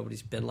him, and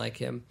nobody's been like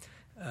him.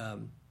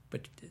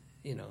 But,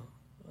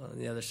 on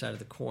the other side of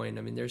the coin,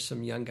 I mean, there's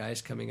some young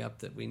guys coming up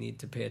that we need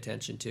to pay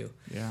attention to.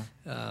 Yeah.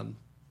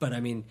 But, I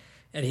mean,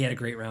 and he had a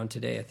great round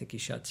today. I think he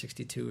shot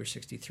 62 or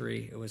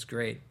 63. It was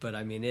great. But,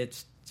 I mean,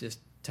 it's just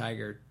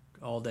Tiger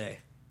all day.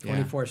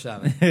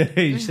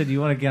 24/7. You said you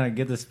want to kind of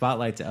give the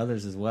spotlight to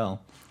others as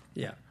well.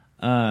 Yeah.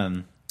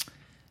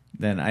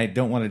 Then I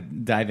don't want to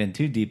dive in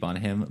too deep on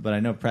him, but I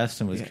know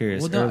Preston was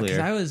curious earlier.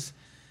 Because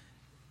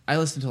I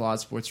listened to a lot of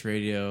sports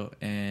radio,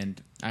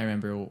 and I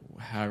remember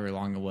however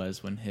long it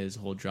was when his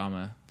whole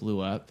drama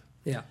blew up.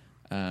 Yeah.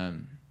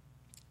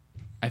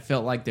 I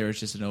felt like there was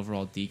just an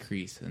overall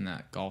decrease in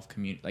that golf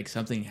community. Like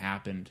something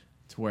happened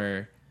to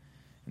where,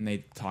 and they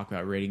talk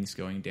about ratings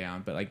going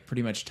down, but like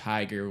pretty much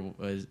Tiger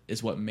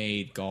is what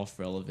made golf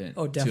relevant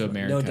to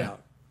America.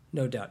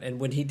 No doubt. And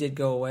when he did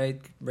go away,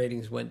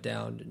 ratings went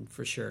down, and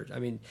for sure. I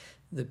mean,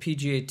 the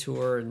PGA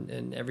Tour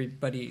and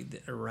everybody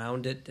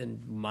around it,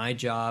 and my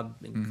job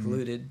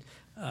included,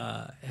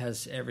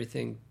 has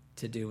everything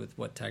to do with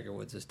what Tiger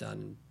Woods has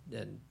done,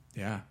 and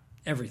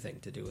everything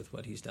to do with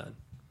what he's done.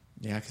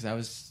 Yeah,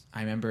 because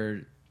I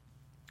remember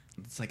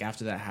it's like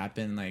after that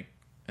happened, like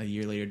a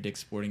year later, Dick's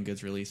Sporting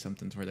Goods released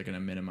something to where they're going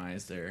to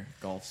minimize their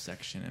golf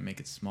section and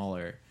make it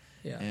smaller,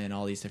 and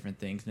all these different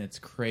things. And it's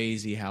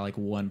crazy how like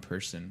one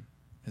person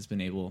has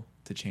been able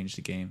to change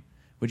the game.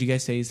 Would you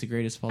guys say he's the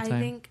greatest of all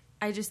time?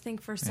 I just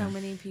think for so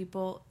many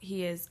people,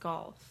 he is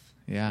golf.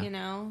 Yeah.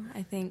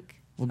 I think.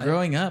 Well,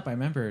 growing up, I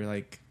remember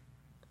like.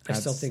 I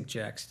still think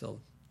Jack's still.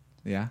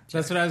 Yeah.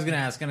 That's what I was going to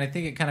ask, and I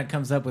think it kind of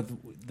comes up with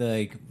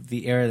the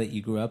era that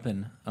you grew up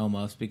in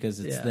almost, because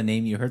it's the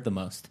name you heard the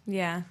most.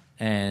 Yeah.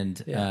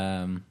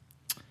 And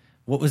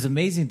what was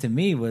amazing to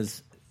me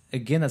was,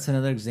 again, that's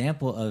another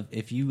example of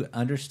if you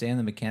understand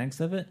the mechanics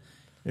of it,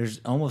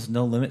 there's almost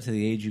no limit to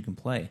the age you can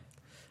play.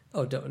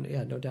 Oh,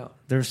 no doubt.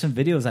 There were some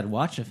videos I'd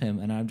watch of him,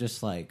 and I'm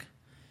just like,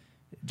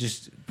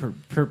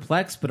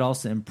 perplexed, but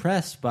also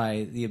impressed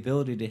by the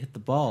ability to hit the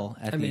ball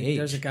at the age.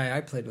 There's a guy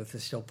I played with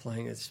who's still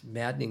playing. It's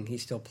maddening. He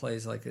still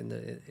plays like in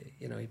the,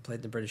 he played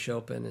in the British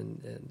Open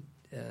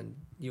and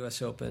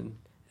U.S. Open.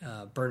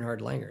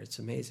 Bernhard Langer. It's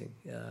amazing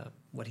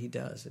what he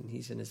does, and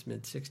he's in his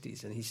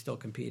mid-60s, and he's still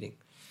competing.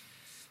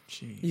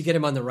 Jeez. You get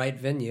him on the right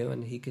venue,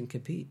 and he can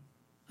compete.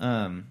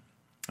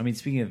 I I mean,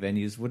 speaking of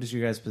venues, what is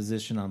your guys'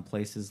 position on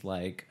places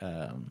like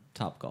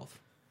Top Golf?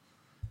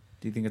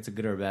 Do you think it's a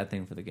good or a bad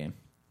thing for the game?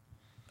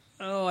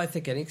 Oh, I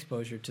think any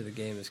exposure to the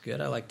game is good.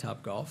 I like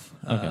Top Golf.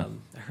 Okay.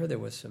 I heard there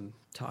was some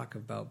talk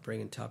about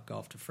bringing Top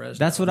Golf to Fresno.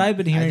 That's what I've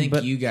been I hearing, think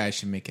but you guys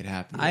should make it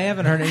happen. I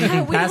haven't heard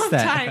anything we past don't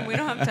have that. time. We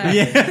don't have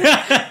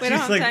time. We don't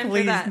have Like, time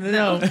please, for that.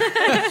 no.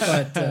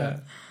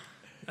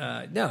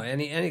 But no,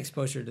 any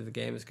exposure to the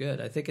game is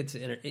good. I think it's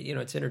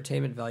it's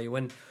entertainment value.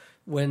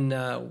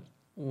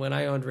 When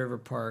I owned River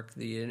Park,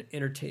 the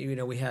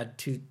we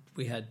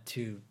had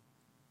two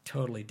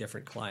totally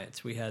different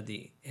clients. We had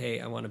the hey,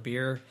 I want a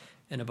beer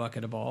and a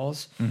bucket of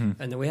balls, and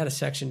then we had a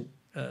section,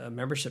 a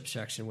membership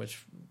section,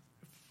 which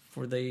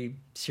for the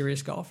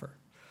serious golfer,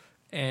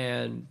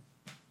 and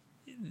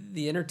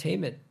the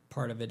entertainment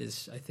part of it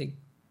is, I think,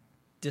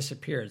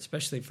 disappeared,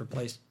 especially for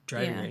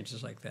driving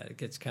ranges like that. It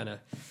gets kind of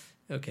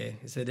okay.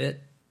 Is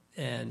it?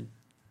 And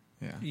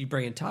Yeah. you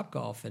bring in Top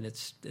Golf, and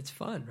it's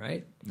fun,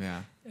 right?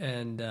 Yeah.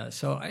 And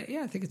so I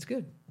think it's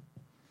good.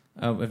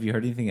 Have you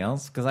heard anything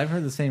else? Because I've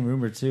heard the same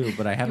rumor too,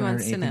 but I haven't heard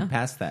wants to anything know.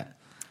 past that.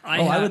 I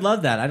I would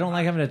love that. I don't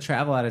like having to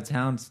travel out of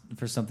town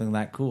for something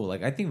that cool.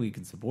 Like, I think we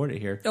can support it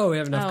here. Oh, we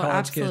have enough Oh,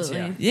 college kids.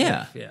 absolutely.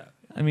 Yeah.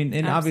 I mean,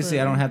 and obviously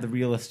I don't Absolutely. have the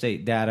real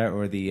estate data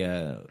or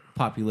the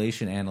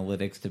population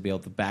analytics to be able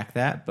to back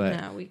that.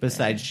 But No, we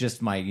besides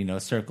just my,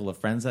 circle of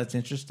friends that's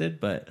interested,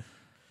 but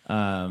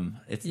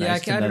it's Yeah,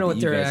 nice to I don't know that what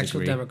you their guys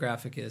actual agree.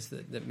 demographic is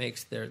that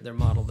makes their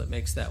model that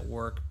makes that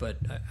work. But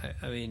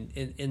I mean,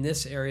 in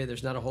this area,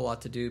 there's not a whole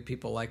lot to do.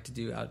 People like to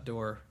do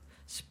outdoor,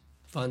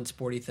 fun,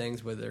 sporty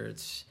things, whether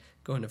it's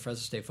going to Fresno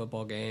State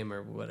football game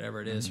or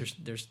whatever it is.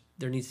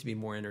 There needs to be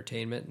more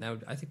entertainment, and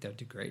I think that would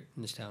do great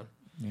in this town.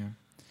 Yeah.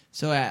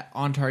 So at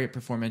On Target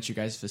Performance, your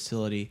guys'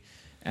 facility,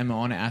 Emma, I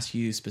want to ask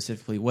you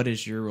specifically, what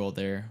is your role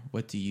there?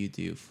 What do you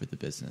do for the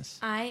business?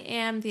 I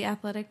am the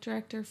athletic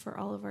director for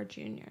all of our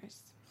juniors.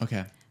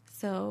 Okay.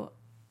 So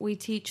we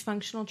teach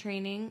functional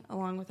training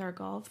along with our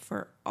golf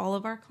for all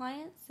of our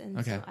clients, and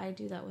Okay. so I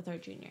do that with our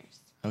juniors.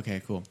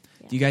 Okay, cool.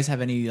 Yeah. Do you guys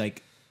have any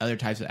other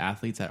types of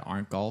athletes that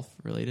aren't golf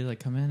related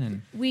come in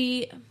and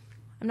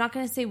I'm not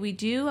going to say we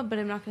do, but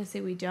I'm not going to say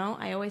we don't.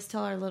 I always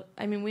tell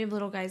we have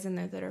little guys in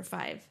there that are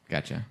 5.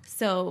 gotcha.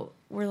 So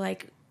we're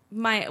like,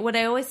 what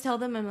I always tell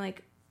them, I'm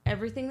like,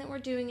 everything that we're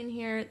doing in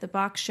here, the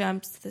box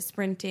jumps, the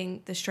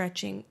sprinting, the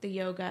stretching, the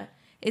yoga,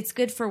 it's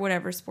good for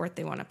whatever sport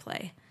they want to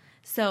play.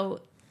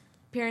 So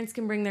parents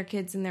can bring their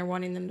kids in there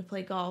wanting them to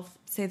play golf.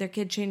 Say their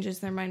kid changes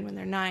their mind when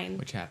they're 9.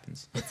 Which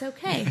happens. It's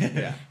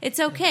okay. It's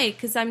okay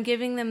because I'm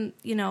giving them,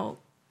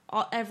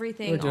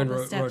 everything, We're doing all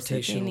the steps that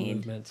they rotational need.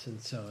 movements,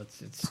 and so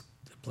it's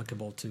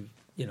applicable to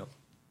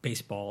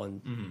baseball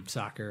and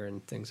soccer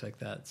and things like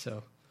that.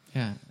 So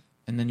Yeah.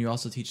 And then you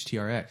also teach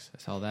TRX. I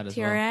saw that as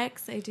well.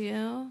 TRX, I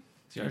do.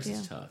 TRX I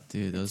is do. tough.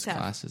 Dude, those tough.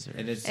 classes are...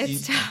 And it's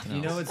tough.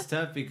 it's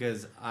tough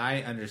because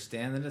I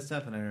understand that it's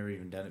tough and I've never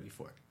even done it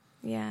before.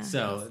 Yeah.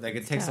 So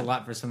it takes a tough.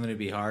 lot for something to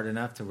be hard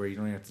enough to where you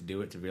don't even have to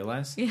do it to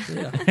realize.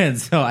 Yeah. And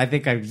so I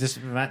think I've just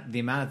the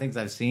amount of things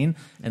I've seen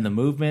and the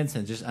movements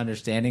and just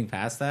understanding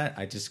past that,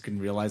 I just couldn't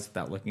realize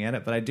without looking at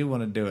it. But I do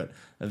want to do it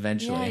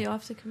eventually. Yeah, you'll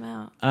have to come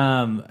out.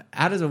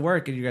 How does it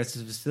work at your guys'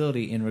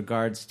 facility in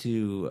regards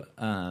to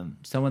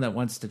someone that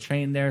wants to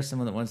train there,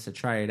 someone that wants to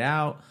try it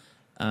out?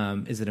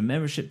 Is it a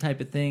membership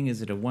type of thing?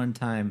 Is it a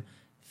one-time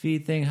fee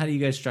thing? How do you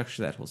guys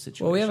structure that whole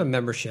situation? Well, we have a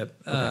membership.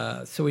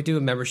 So we do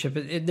a membership.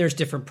 There's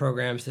different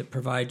programs that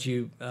provide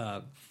you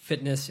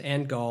fitness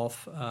and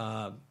golf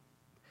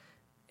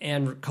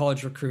and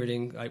college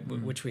recruiting,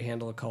 which we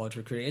handle the college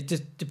recruiting. It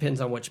just depends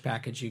on which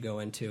package you go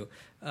into.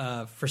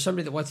 For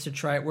somebody that wants to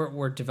try it,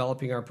 we're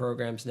developing our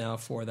programs now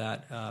for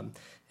that.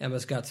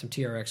 Emma's got some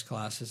TRX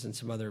classes and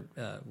some other,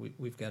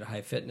 we've got a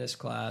high fitness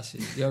class,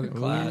 a yoga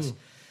class.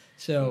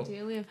 So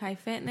We have high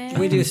fitness.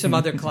 we do some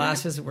other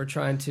classes that we're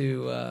trying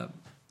to...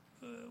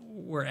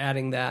 we're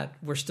adding that.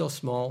 We're still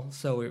small,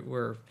 so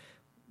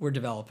we're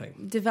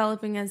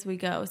developing as we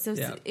go. So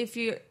Yeah. if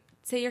you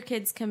say your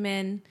kids come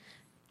in,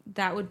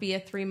 that would be a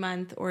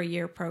 3-month or a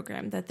year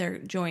program that they're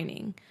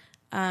joining.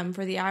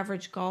 For the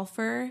average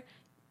golfer,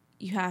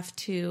 you have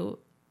to,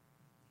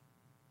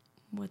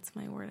 what's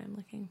my word I'm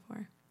looking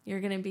for? You're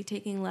going to be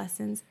taking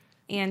lessons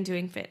and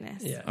doing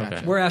fitness. Yeah,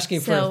 Okay. we're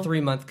asking for So, a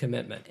 3-month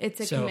commitment. It's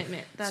a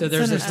commitment. So It's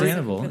there's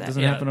understandable. for It that.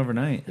 doesn't Yeah. happen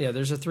overnight.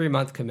 there's a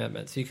 3-month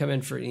commitment. So you come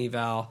in for an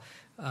eval,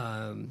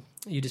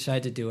 you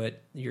decide to do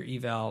it. Your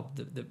eval,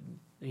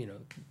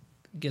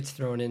 gets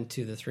thrown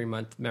into the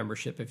 3-month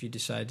membership if you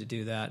decide to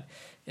do that,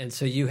 and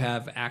so you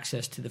have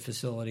access to the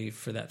facility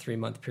for that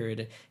 3-month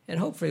period. And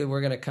hopefully,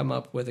 we're going to come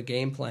up with a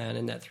game plan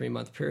in that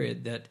 3-month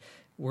period that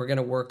we're going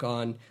to work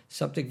on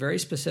something very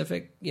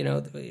specific.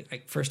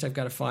 First I've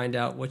got to find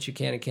out what you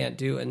can and can't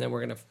do, and then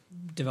we're going to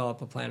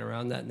develop a plan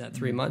around that. In that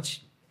 3 months,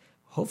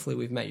 hopefully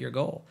we've met your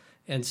goal.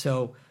 And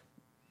so,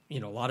 a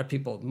lot of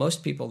people,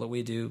 most people that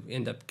we do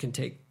end up can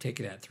take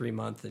that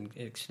 3-month and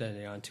extend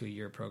it on to a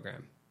year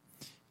program.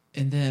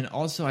 And then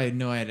also, I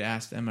know I had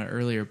asked Emma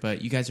earlier,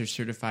 but you guys are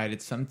certified.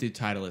 It's something through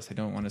Titleist. I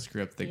don't want to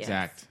screw up the Yes.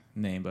 exact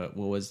name, but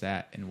what was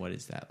that and what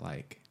is that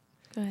like?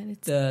 Go ahead.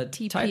 It's The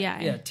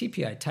TPI.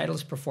 TPI,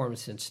 Titleist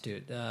Performance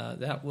Institute.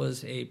 That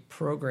was a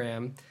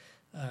program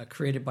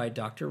created by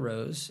Dr.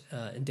 Rose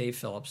and Dave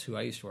Phillips, who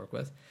I used to work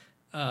with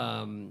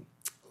a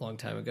long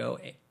time ago.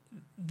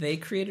 They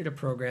created a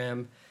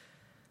program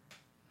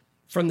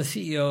from the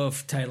CEO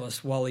of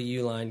Titleist, Wally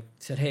Uline,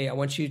 said, hey, I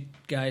want you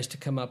guys to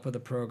come up with a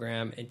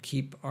program and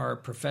keep our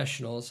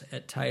professionals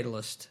at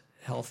Titleist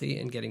healthy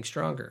and getting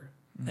stronger.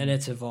 Mm-hmm. And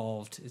it's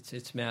evolved.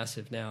 It's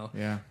massive now.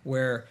 Yeah.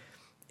 Where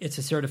it's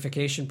a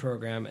certification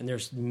program, and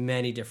there's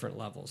many different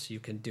levels. You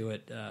can do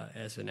it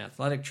as an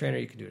athletic trainer.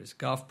 You can do it as a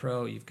golf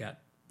pro. You've got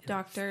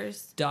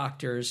Doctors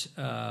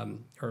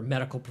or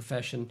medical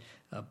profession,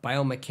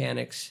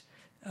 biomechanics,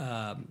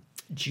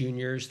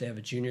 juniors. They have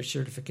a junior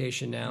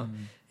certification now.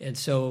 And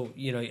so,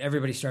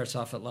 everybody starts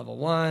off at level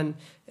 1,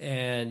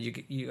 and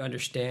you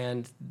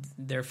understand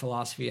their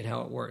philosophy and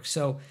how it works.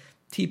 So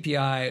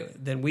TPI,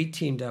 then we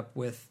teamed up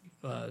with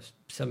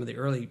some of the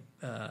early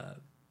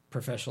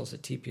professionals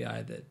at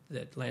TPI,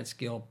 that Lance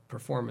Gill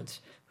Performance,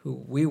 who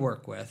we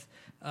work with.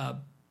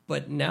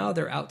 But now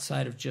they're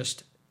outside of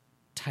just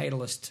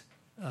Titleist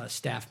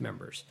staff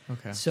members.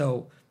 Okay.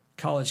 So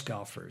college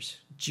golfers,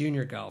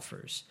 junior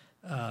golfers,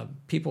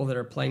 people that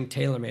are playing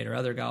TaylorMade or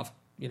other golf,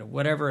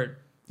 whatever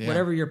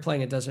you're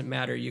playing, it doesn't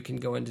matter. You can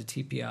go into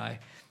TPI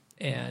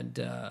and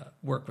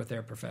work with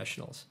their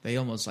professionals. They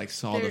almost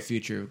saw the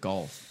future of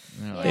golf.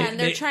 And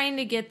they're trying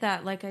to get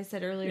that, like I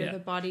said earlier, the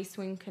body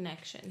swing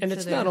connection. And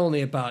it's not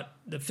only about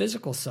the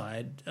physical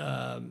side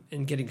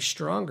and getting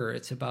stronger.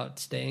 It's about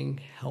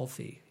staying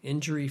healthy,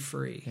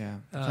 injury-free. Yeah,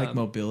 it's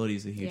mobility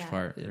is a huge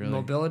part. Really.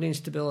 Mobility and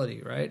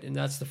stability, right? And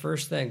that's the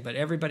first thing. But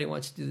everybody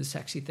wants to do the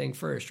sexy thing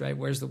first, right?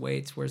 Where's the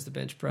weights? Where's the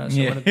bench press?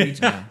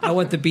 Yeah. I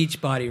want the beach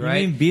body,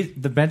 right? You mean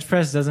the bench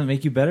press doesn't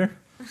make you better?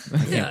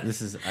 Yeah.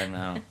 I don't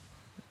know.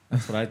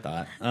 That's what I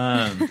thought.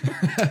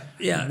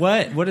 Yeah.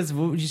 What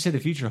would you say the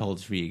future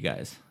holds for you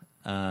guys?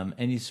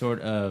 Any sort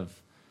of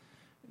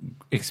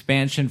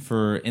expansion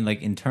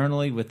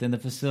internally within the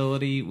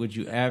facility? Would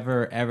you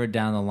ever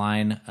down the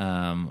line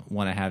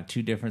want to have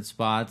 2 different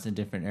spots in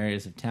different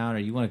areas of town, or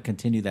you want to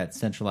continue that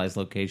centralized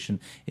location?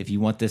 If you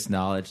want this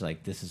knowledge,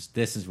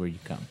 this is where you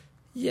come.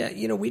 Yeah,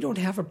 we don't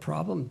have a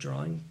problem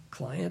drawing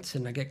clients,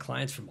 and I get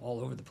clients from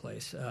all over the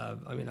place.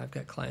 I've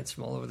got clients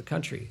from all over the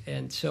country,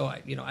 and so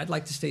I'd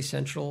like to stay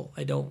central.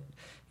 I don't,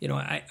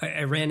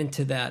 I ran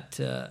into that.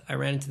 I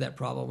ran into that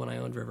problem when I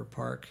owned River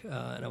Park,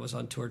 and I was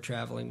on tour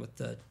traveling with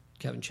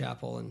Kevin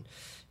Chappell, and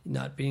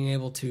not being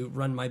able to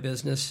run my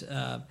business.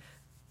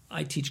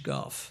 I teach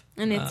golf,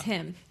 and it's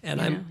him,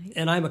 and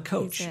I'm a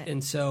coach,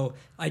 and so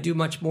I do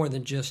much more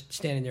than just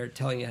standing there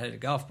telling you how to hit a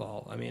golf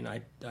ball. I mean,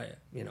 I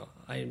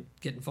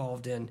get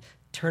involved in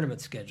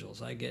tournament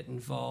schedules. I get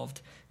involved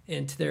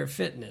into their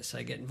fitness.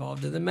 I get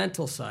involved in the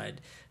mental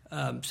side.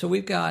 So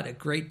we've got a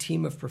great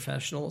team of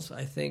professionals,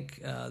 I think,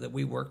 that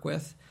we work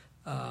with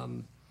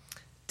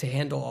to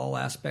handle all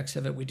aspects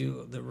of it. We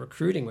do the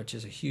recruiting, which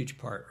is a huge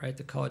part, right?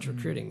 The college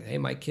recruiting. Hey,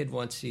 my kid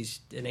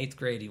he's in 8th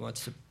grade. He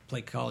wants to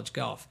play college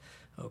golf.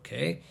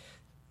 Okay,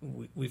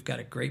 we've got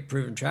a great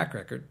proven track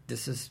record.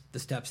 This is the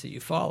steps that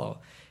you follow.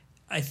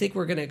 I think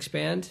we're going to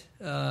expand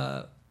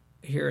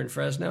here in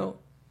Fresno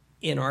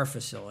in our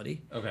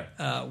facility,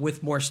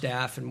 with more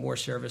staff and more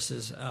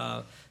services,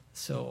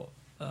 so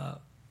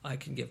I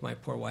can give my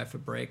poor wife a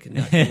break and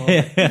not come home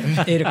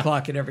at 8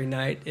 o'clock every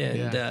night.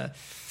 And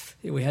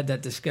we had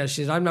that discussion.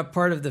 She said, I'm not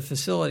part of the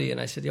facility. And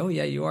I said, oh,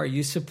 yeah, you are.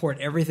 You support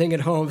everything at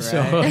home. Right.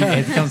 So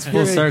it comes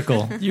full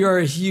circle. You are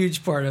a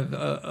huge part of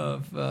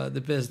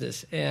the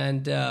business.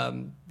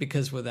 And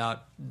because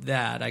without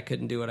that, I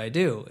couldn't do what I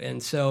do.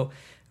 And so,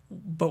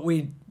 but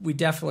we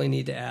definitely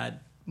need to add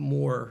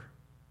more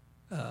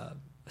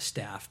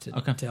staff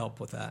to help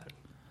with that.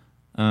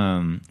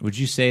 Would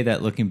you say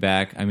that looking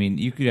back,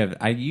 you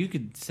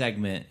could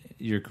segment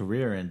your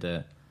career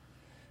into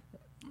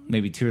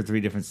maybe 2 or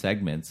 3 different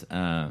segments.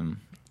 Can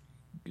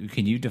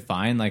you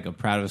define a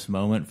proudest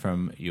moment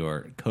from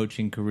your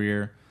coaching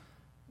career,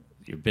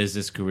 your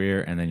business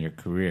career, and then your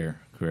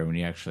career when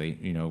you actually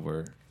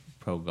were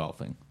pro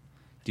golfing?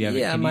 Do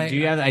you have do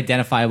you have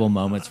identifiable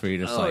moments where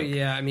you're just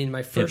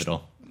my first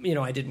pivotal?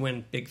 I didn't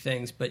win big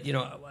things, but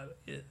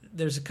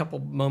there's a couple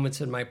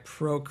moments in my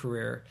pro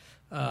career.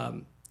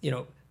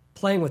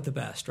 Playing with the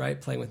best, right?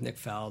 Playing with Nick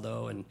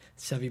Faldo and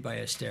Seve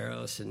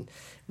Ballesteros, and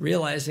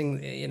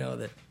realizing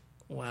that.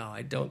 Wow,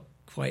 I don't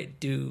quite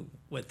do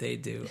what they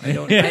do. I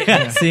don't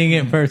seeing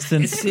it in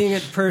person.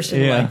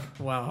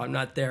 Wow, I'm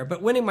not there.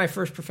 But winning my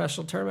first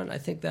professional tournament, I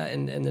think that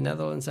in the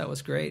Netherlands, that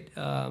was great.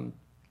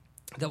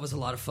 That was a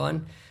lot of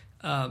fun.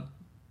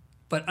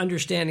 But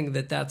understanding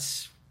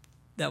that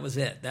was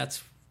it.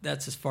 That's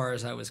as far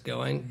as I was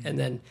going, and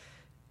then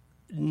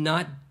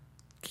not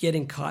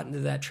getting caught into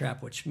that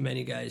trap, which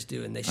many guys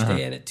do, and they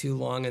stay in it too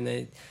long, and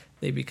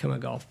they become a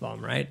golf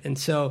bum, right? And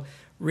so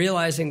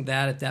realizing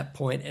that at that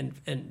point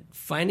and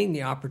finding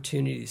the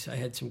opportunities. I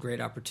had some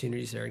great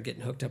opportunities there, and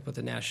getting hooked up with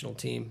the national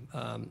team,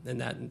 and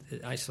that in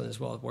Iceland as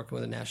well, working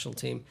with a national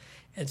team,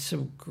 and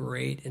some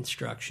great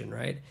instruction,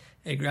 right?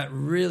 I got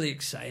really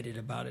excited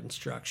about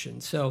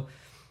instruction. So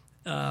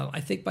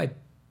I think my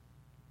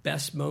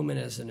best moment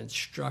as an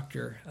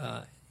instructor,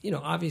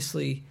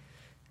 obviously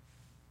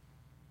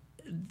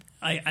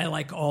I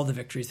like all the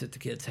victories that the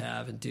kids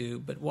have and do,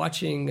 but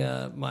watching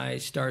my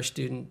star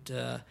student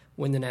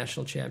win the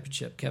national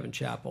championship, Kevin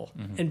Chappell,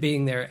 and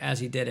being there as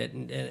he did it,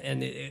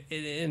 and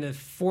in a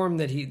form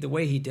that the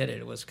way he did it,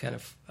 it was kind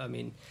of,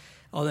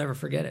 I'll never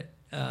forget it.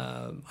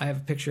 I have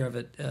a picture of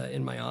it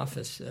in my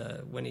office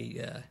when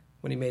he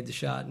made the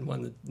shot and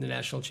won the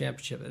national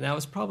championship, and that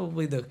was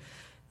probably the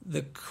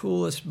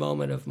coolest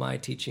moment of my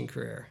teaching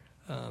career.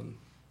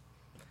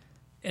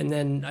 And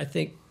then I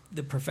think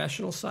the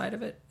professional side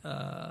of it,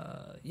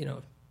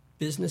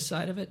 business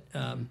side of it,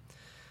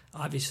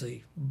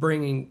 obviously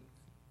bringing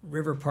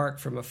River Park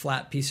from a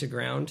flat piece of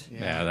ground.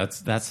 Yeah,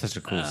 that's such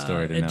a cool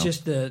story to know. And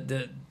just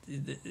the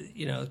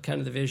kind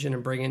of the vision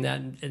and bringing that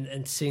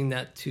and seeing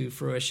that to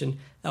fruition,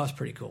 that was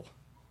pretty cool.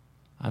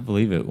 I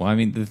believe it. Well, I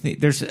mean,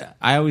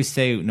 I always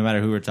say, no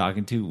matter who we're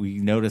talking to, we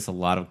notice a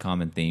lot of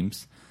common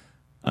themes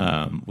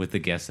with the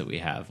guests that we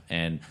have.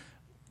 And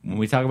when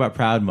we talk about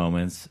proud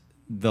moments,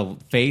 the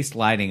face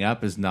lighting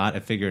up is not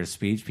a figure of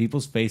speech.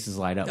 People's faces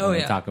light up when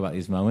we talk about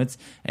these moments,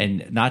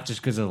 and not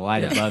just because of the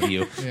light above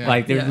you.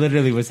 Like, there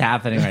literally was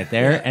happening right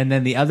there. And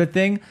then the other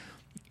thing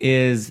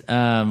is,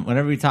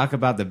 whenever we talk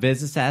about the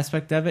business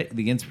aspect of it,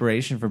 the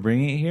inspiration for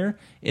bringing it here,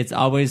 it's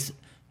always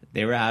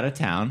they were out of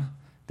town,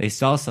 they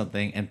saw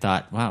something and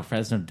thought, wow,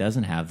 Fresno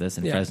doesn't have this,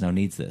 and Fresno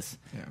needs this.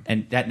 Yeah.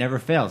 And that never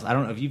fails. I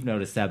don't know if you've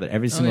noticed that, but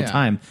every single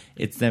time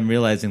it's them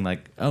realizing,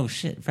 like, oh,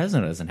 shit,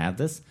 Fresno doesn't have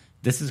this.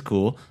 This is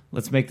cool.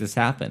 Let's make this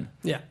happen.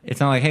 Yeah. It's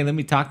not like, hey, let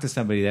me talk to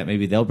somebody that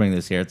maybe they'll bring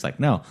this here. It's like,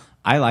 no,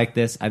 I like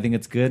this. I think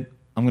it's good.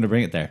 I'm going to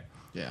bring it there.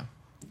 Yeah.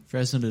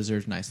 Fresno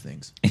deserves nice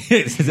things.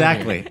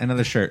 Exactly.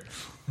 Another shirt.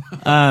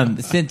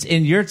 Since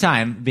in your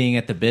time being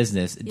at the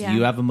business, do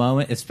you have a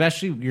moment,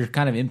 especially you're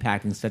kind of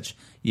impacting such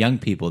young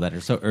people that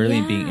are so early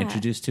in being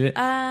introduced to it?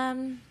 I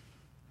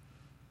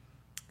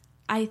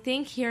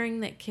think hearing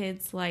that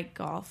kids like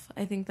golf,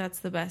 I think that's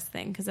the best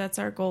thing, because that's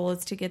our goal,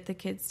 is to get the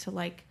kids to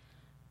like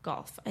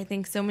golf. I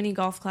think so many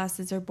golf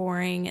classes are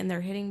boring and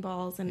they're hitting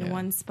balls into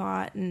one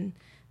spot and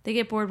they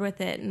get bored with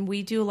it. And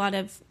we do a lot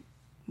of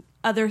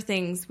other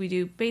things. We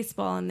do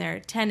baseball in there,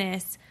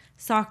 tennis,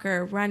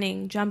 soccer,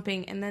 running,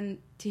 jumping, and then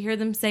to hear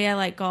them say I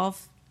like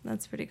golf,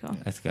 that's pretty cool.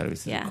 That's got to be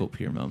such a cool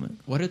peer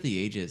moment. What are the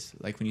ages?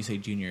 Like when you say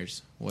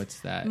juniors, what's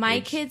that? My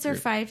kids are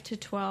 5 to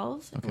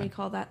 12. Okay. And we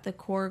call that the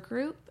core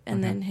group,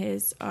 and then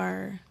his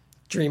are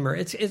Dreamer.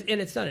 It's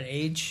not an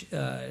age.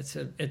 It's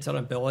an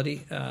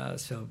ability.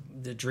 So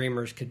the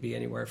Dreamers could be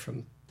anywhere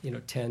from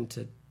 10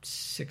 to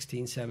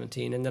 16,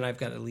 17, and then I've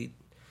got elite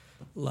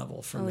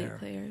level from elite there.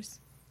 Players.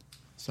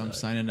 So I'm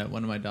signing up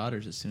one of my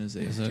daughters as soon as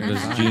they. So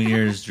there's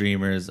juniors,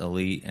 Dreamers,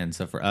 elite, and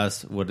so for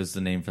us, what is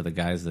the name for the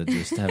guys that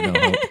just have no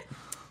hope?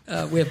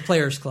 We have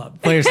Players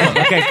Club. Players Club.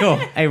 Okay, cool.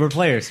 Hey, we're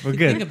players. We're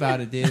good. Think about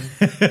it, dude.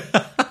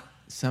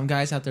 Some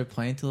guys out there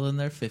playing till in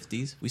their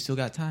 50s. We still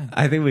got time.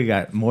 I think we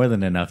got more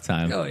than enough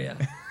time. Oh, yeah.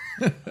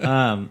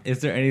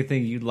 Is there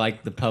anything you'd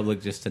like the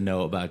public just to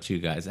know about you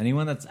guys?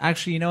 Anyone that's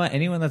actually,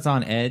 anyone that's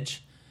on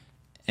edge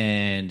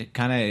and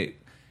kind of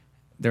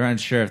they're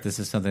unsure if this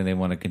is something they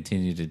want to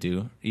continue to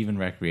do, even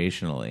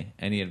recreationally.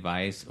 Any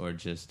advice or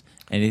just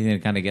anything to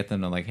kind of get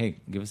them to like, hey,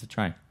 give us a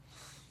try?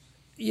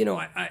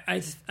 I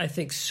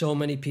think so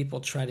many people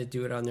try to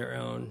do it on their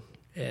own,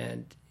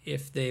 and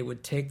if they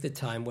would take the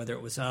time, whether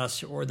it was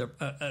us or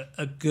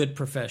a good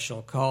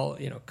professional, call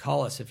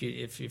us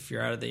if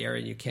you're out of the area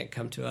and you can't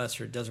come to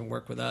us or it doesn't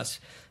work with us,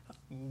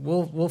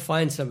 we'll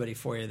find somebody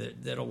for you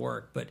that'll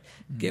work. But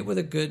get with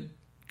a good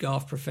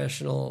golf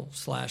professional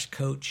 /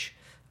 coach,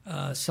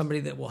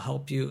 somebody that will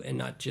help you and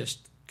not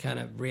just kind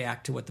of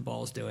react to what the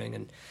ball is doing,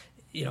 and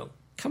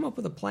come up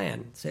with a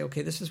plan. Say,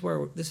 okay, this is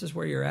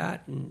where you're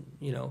at, and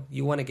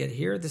you want to get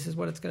here. This is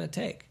what it's going to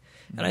take,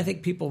 and I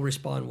think people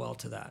respond well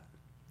to that.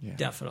 Yeah.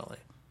 Definitely.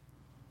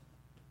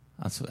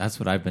 That's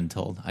what I've been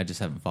told. I just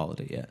haven't followed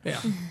it yet.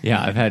 Yeah.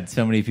 Yeah, I've had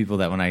so many people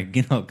that when I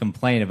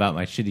complain about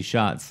my shitty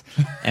shots,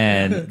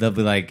 and they'll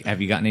be like, "Have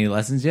you gotten any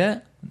lessons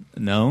yet?"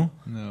 No.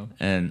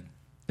 And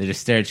they just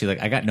stare at you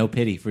like, "I got no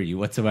pity for you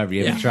whatsoever.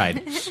 You haven't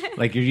tried.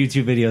 Like your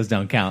YouTube videos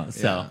don't count."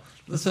 So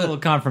that's a little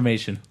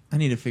confirmation. I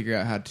need to figure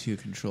out how to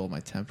control my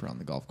temper on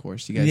the golf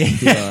course. You guys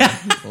do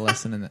a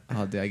lesson in that.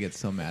 Oh, dude, I get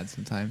so mad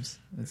sometimes.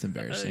 It's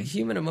embarrassing.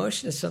 Human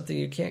emotion is something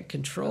you can't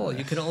control.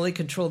 You can only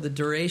control the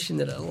duration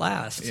that it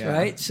lasts,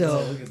 right?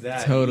 So look at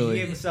that. Totally.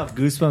 He gave himself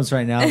goosebumps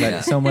right now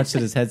that so much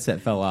that his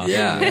headset fell off.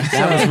 Yeah.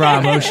 That was raw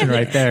emotion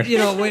right there.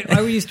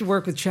 I used to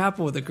work with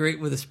Chappell with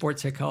a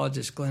sports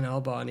psychologist, Glenn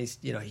Elbaugh, and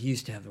he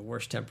used to have the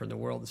worst temper in the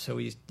world. And so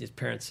his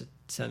parents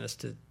sent us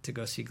to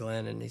go see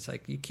Glenn, and he's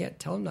like, you can't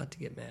tell him not to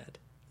get mad.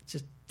 It's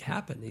just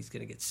happen. He's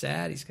going to get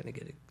sad. He's going to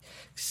get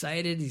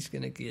excited. He's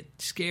going to get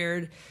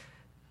scared.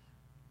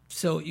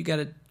 So you got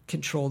to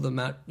control the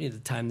amount, the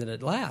time that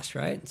it lasts,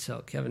 right? And so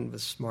Kevin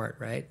was smart,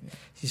 right?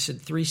 He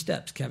said 3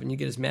 steps, Kevin. You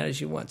get as mad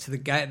as you want. So the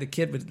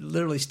kid would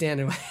literally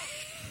stand and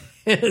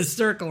in a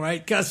circle,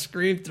 right? Cuss,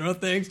 scream, throw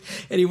things,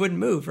 and he wouldn't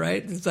move,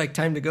 right? It's like,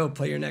 time to go,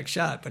 play your next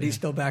shot. But he's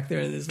still back there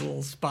in this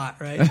little spot,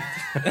 right?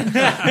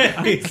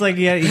 It's like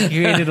he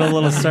created a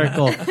little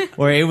circle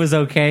where it was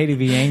okay to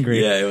be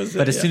angry. Yeah, it was,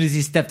 But as soon as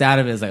he stepped out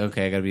of it, it's like,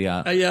 okay, I gotta be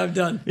out. Yeah, I'm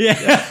done. Yeah,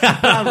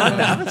 I love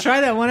that. I'm gonna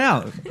try that one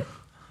out.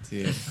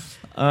 Dude.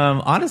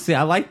 Honestly,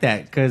 I like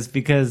that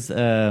because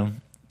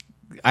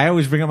I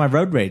always bring up my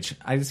road rage.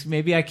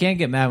 Maybe I can't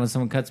get mad when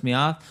someone cuts me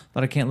off,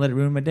 but I can't let it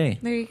ruin my day.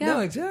 There you go. No,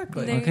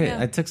 exactly. There you Okay, go.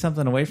 I took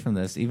something away from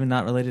this, even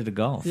not related to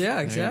golf. Yeah,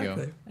 you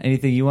exactly. go.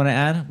 Anything you want to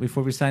add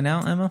before we sign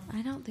out, Emma?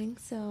 I don't think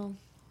so.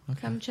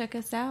 Come check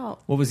us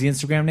out What was the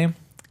Instagram name?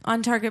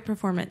 on Target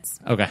Performance.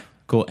 Okay,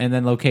 cool. And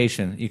then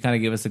location. You kind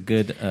of give us a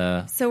good.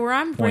 So we're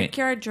on Point.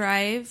 Brickyard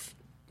Drive,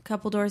 a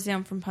couple doors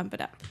down from Pump It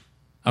Up.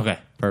 Okay,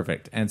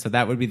 perfect. And so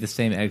that would be the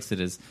same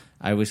exit as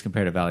I always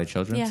compare to Valley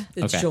Children's. Yeah.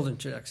 It's okay.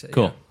 children's exit.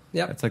 Cool. Yeah.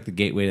 Yep. That's like the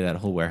gateway to that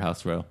whole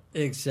warehouse row.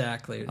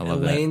 Exactly. I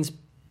love that. Elaine's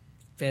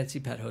Fancy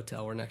Pet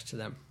Hotel. We're next to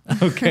them.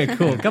 Okay,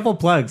 cool. Couple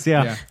plugs,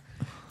 yeah.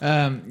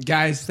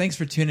 Guys, thanks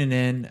for tuning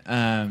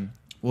in.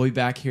 We'll be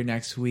back here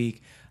next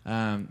week.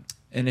 And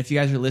if you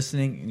guys are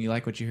listening and you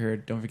like what you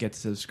heard, don't forget to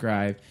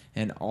subscribe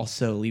and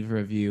also leave a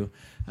review.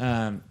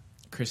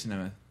 Chris and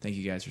Emma, thank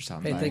you guys for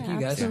stopping Hey, by. thank you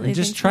guys. Absolutely. And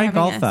just Thanks for try having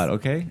golf us. out,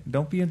 okay?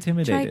 Don't be Try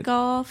intimidated.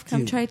 golf.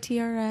 Come Dude. try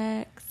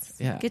TRX.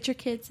 Yeah. Get your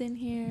kids in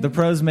here. The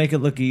pros make it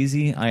look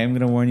easy. I am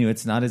going to warn you,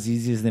 it's not as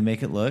easy as they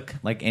make it look,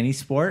 like any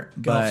sport.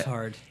 Golf's But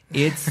hard.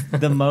 it's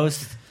the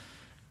most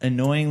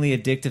annoyingly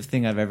addictive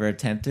thing I've ever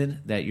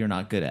attempted that you're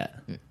not good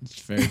at. It's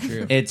very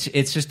true.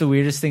 It's just the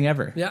weirdest thing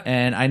ever. Yeah.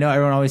 And I know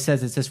everyone always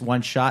says it's just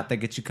one shot that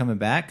gets you coming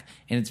back,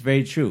 and it's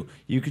very true.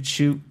 You could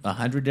shoot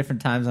 100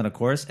 different times on a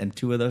course, and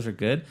 2 of those are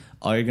good.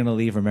 All you're going to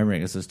leave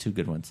remembering is those 2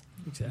 good ones.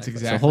 That's Exactly.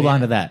 exactly So hold on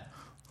it. to that.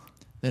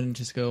 Then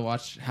just go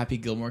watch Happy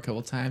Gilmore a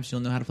couple times.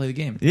 You'll know how to play the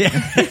game. Yeah.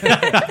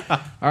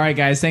 All right,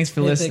 guys. Thanks for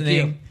Hey, thank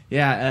listening. you.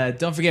 Yeah.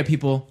 Don't forget,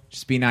 people.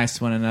 Just be nice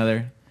to one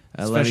another.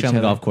 Love Especially each on the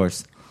other. golf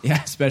course.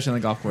 Yeah, especially on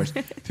the golf course.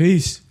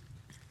 Peace.